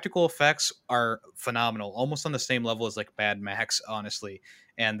 The practical effects are phenomenal, almost on the same level as like Mad Max, honestly,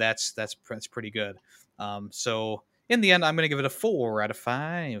 and that's pretty good. So in the end, I'm going to give it a 4 out of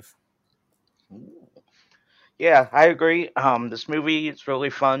 5. Yeah, I agree. This movie is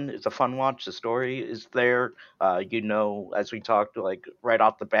really fun. It's a fun watch. The story is there. As we talked, like right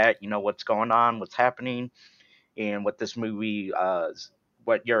off the bat, you know what's going on, what's happening, and what this movie,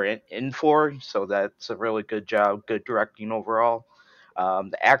 what you're in for. So that's a really good job. Good directing overall.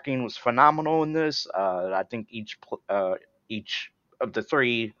 The acting was phenomenal in this. I think each of the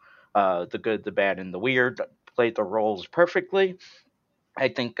three, the good, the bad, and the weird, played their roles perfectly. I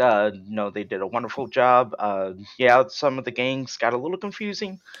think they did a wonderful job. Yeah, some of the gangs got a little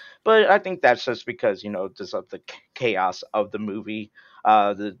confusing, but I think that's just because just of the chaos of the movie.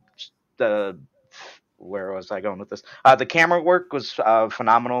 The where was I going with this? The camera work was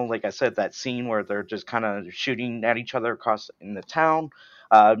phenomenal. Like I said, that scene where they're just kind of shooting at each other across in the town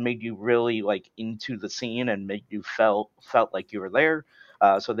made you really like into the scene and made you felt like you were there.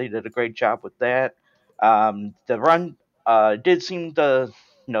 So they did a great job with that. The run did seem to,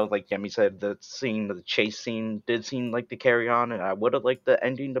 like Yemi said, the chase scene did seem like to carry on, and I would have liked the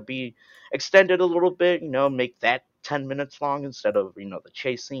ending to be extended a little bit. Make that 10 minutes long instead of the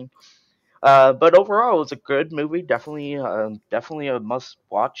chase scene. But overall, it's a good movie. Definitely a must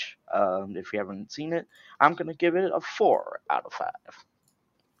watch. If you haven't seen it, I'm gonna give it a 4 out of 5.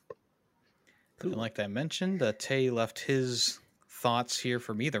 And like I mentioned, Tay left his thoughts here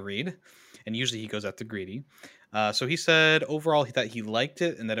for me to read, and usually he goes after Greedy. So he said overall that he liked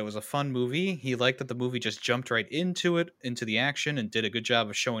it and that it was a fun movie. He liked that the movie just jumped right into it, into the action, and did a good job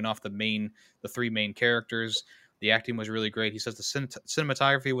of showing off the three main characters. The acting was really great. He says the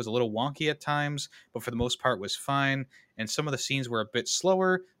cinematography was a little wonky at times, but for the most part was fine. And some of the scenes were a bit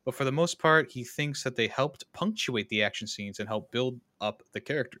slower, but for the most part, he thinks that they helped punctuate the action scenes and help build up the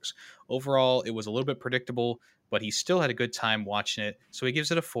characters. Overall, it was a little bit predictable, but he still had a good time watching it, so he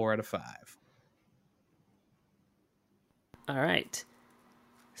gives it a 4 out of 5. All right.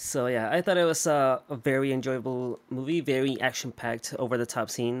 So yeah, I thought it was a very enjoyable movie, very action-packed,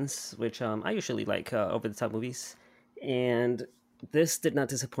 over-the-top scenes, which I usually like over-the-top movies. And this did not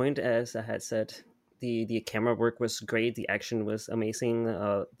disappoint, as I had said. The camera work was great, the action was amazing,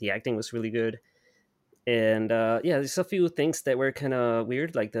 the acting was really good. And yeah, there's a few things that were kind of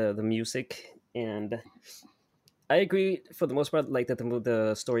weird, like the music. And I agree for the most part, like that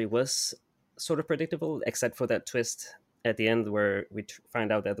the story was sort of predictable, except for that twist at the end where we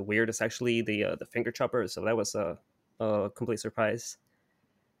find out that the weird is actually the finger chopper. So that was a complete surprise.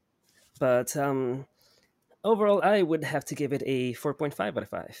 But overall, I would have to give it a 4.5 out of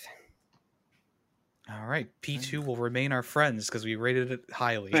 5. All right, P2 will remain our friends because we rated it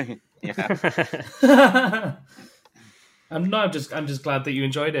highly. Yeah. I'm just glad that you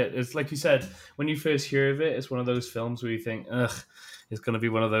enjoyed it. It's like you said, when you first hear of it, it's one of those films where you think, ugh, it's going to be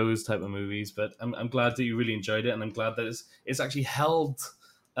one of those type of movies. But I'm glad that you really enjoyed it, and I'm glad that it's actually held,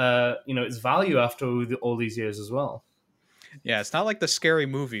 its value after all these years as well. Yeah, it's not like the scary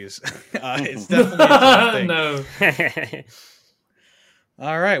movies. It's definitely its own thing. No.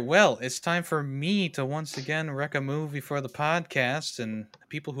 All right, well, it's time for me to once again rec a movie for the podcast, and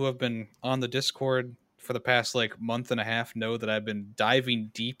people who have been on the Discord for the past month and a half know that I've been diving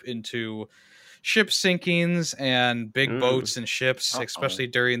deep into ship sinkings and big boats and ships, especially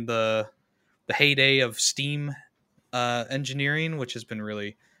during the heyday of steam engineering, which has been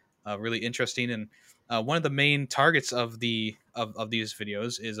really interesting. And one of the main targets of these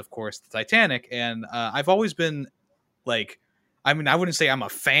videos is, of course, the Titanic. And I've always been I wouldn't say I'm a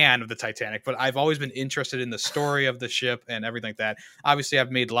fan of the Titanic, but I've always been interested in the story of the ship and everything like that. Obviously,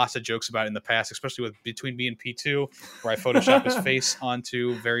 I've made lots of jokes about it in the past, especially between me and P2, where I Photoshop his face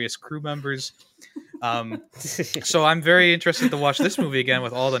onto various crew members. So I'm very interested to watch this movie again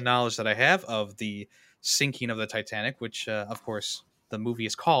with all the knowledge that I have of the sinking of the Titanic, which, of course, the movie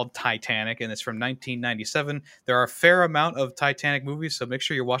is called Titanic, and it's from 1997. There are a fair amount of Titanic movies, so make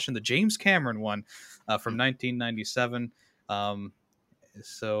sure you're watching the James Cameron one from 1997.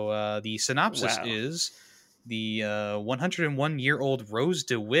 So the synopsis is the 101-year-old Rose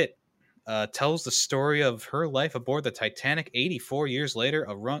DeWitt tells the story of her life aboard the Titanic. 84 years later,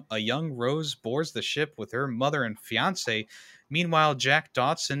 a young Rose boards the ship with her mother and fiance. Meanwhile, Jack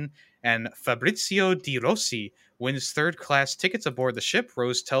Dawson and Fabrizio Di Rossi wins third-class tickets aboard the ship.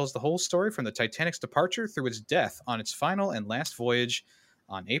 Rose tells the whole story from the Titanic's departure through its death on its final and last voyage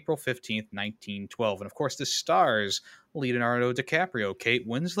on April 15th, 1912. And of course, this stars Leonardo DiCaprio, Kate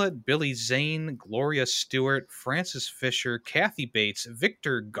Winslet, Billy Zane, Gloria Stewart, Frances Fisher, Kathy Bates,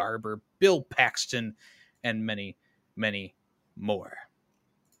 Victor Garber, Bill Paxton, and many, many more.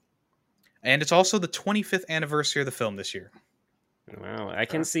 And it's also the 25th anniversary of the film this year. Wow, I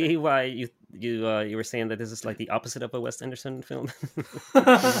can see why you were saying that this is like the opposite of a Wes Anderson film.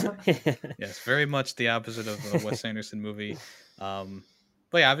 Yes, very much the opposite of a Wes Anderson movie.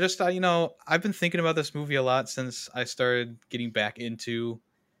 But yeah, I've just, I've been thinking about this movie a lot since I started getting back into,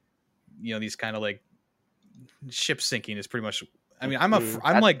 these kind of ship sinking is pretty much I mean,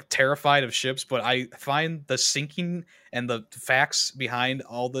 I'm like terrified of ships, but I find the sinking and the facts behind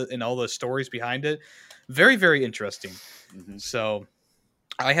all the stories behind it very, very interesting. Mhm. So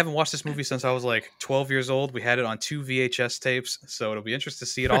I haven't watched this movie since I was like 12 years old. We had it on 2 VHS tapes, so it'll be interesting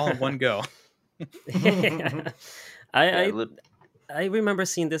to see it all in one go. Yeah. Yeah, I remember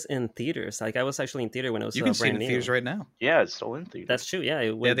seeing this in theaters. Like I was actually in theater when it was You can see it brand in new. theaters right now. yeah, it's still in theaters. That's true. Yeah, it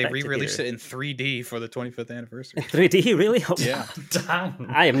Yeah, went they back to re-released it theater. in 3D for the 25th anniversary. 3D, really? Oh, Yeah. Damn.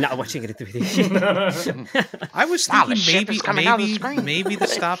 I am not watching it in 3D. I was Wow, the thinking ship is coming out of the screen. maybe to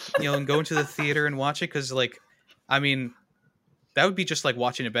stop, and go into the theater and watch it because, like, I mean, that would be just like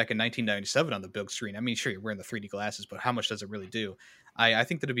watching it back in 1997 on the big screen. I mean, sure, you're wearing the 3D glasses, but how much does it really do? I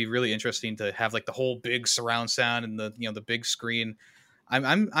think that it'd be really interesting to have like the whole big surround sound and the big screen.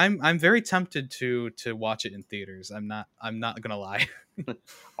 I'm very tempted to watch it in theaters. I'm not gonna lie.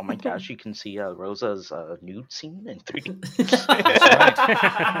 Oh my gosh, you can see Rosa's nude scene in 3D.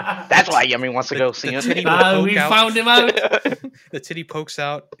 That's why Yemi wants to go see it. titty We poke out. found him out. The titty pokes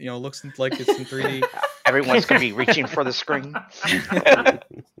out. Looks like it's in 3D. Everyone's gonna be reaching for the screen.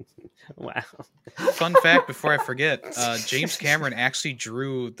 Wow. Fun fact before I forget, James Cameron actually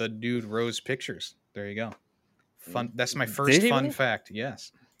drew the nude Rose pictures. There you go. Fun. That's my first Did he fun really? fact.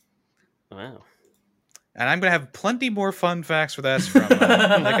 Yes. Wow. And I'm gonna have plenty more fun facts with us from. Like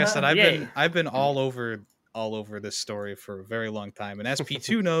I said, Yay. I've been all over this story for a very long time, and as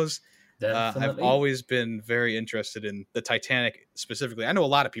P2 knows, I've Definitely. always been very interested in the Titanic specifically. I know a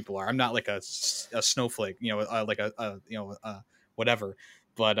lot of people are. I'm not like a snowflake, like a whatever.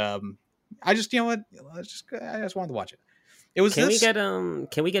 But I just I just wanted to watch it. It was Can this.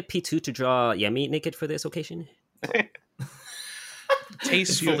 we get P2 to draw Yemi naked for this occasion?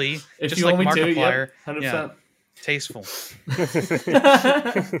 Tastefully, If just you like want me to, Markiplier. yeah, 100%. Yeah, tasteful.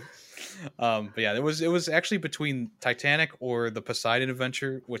 But yeah, it was actually between Titanic or the Poseidon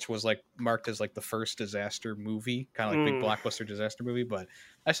Adventure, which was like marked as like the first disaster movie, kind of like big blockbuster disaster movie. But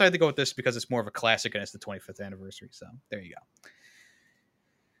I decided to go with this because it's more of a classic and it's the 25th anniversary. So there you go.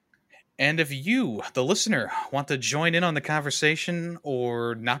 And if you, the listener, want to join in on the conversation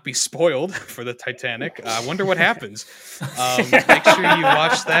or not be spoiled for the Titanic, I wonder what happens. Make sure you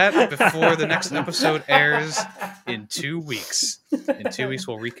watch that before the next episode airs in 2 weeks. In 2 weeks,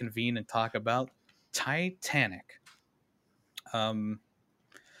 we'll reconvene and talk about Titanic. Once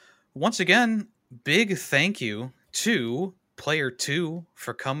again, big thank you to Player 2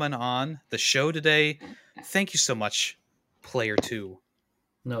 for coming on the show today. Thank you so much, Player 2.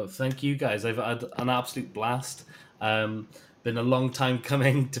 No, thank you guys. I've had an absolute blast. Been a long time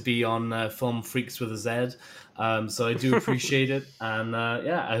coming to be on Film Freaks with a Z. So I do appreciate it. And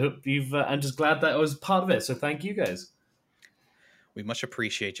I hope I'm just glad that I was part of it. So thank you guys. We much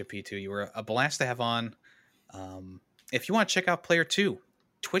appreciate you, P2. You were a blast to have on. If you want to check out Player 2,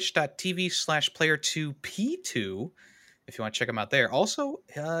 twitch.tv/Player2P2. If you want to check him out there. Also,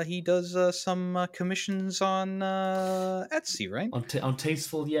 he does some commissions on Etsy, right? On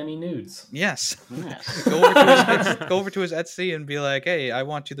Tasteful Yemi Nudes. Yes. Yes. Go over to his Etsy and be like, "Hey, I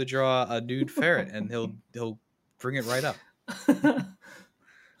want you to draw a nude ferret," and he'll bring it right up.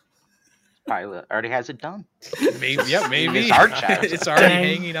 Pilot already has it done. Maybe, yeah, maybe. His art chest. It's already Dang.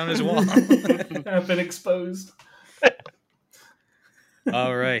 hanging on his wall. I've been exposed.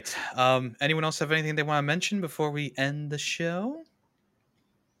 All right. Anyone else have anything they want to mention before we end the show?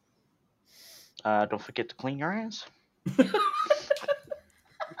 Don't forget to clean your ass.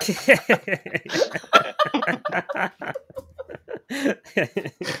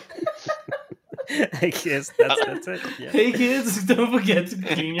 I guess that's it. Yeah. Hey kids, don't forget to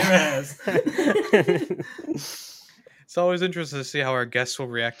clean your ass. It's always interesting to see how our guests will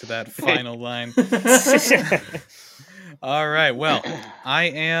react to that final line. All right. Well, I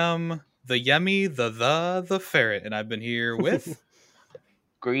am the Yemi, the ferret, and I've been here with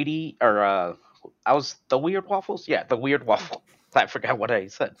Greedy, or I was the Weird Waffles? Yeah, the Weird Waffle. I forgot what I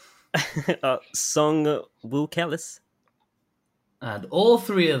said. Song Wu Callis. And all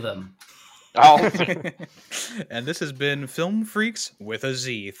three of them. Oh, and this has been Film Freaks with a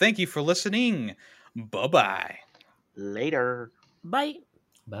Z. Thank you for listening. Bye-bye. later. Bye.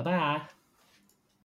 Bye-bye.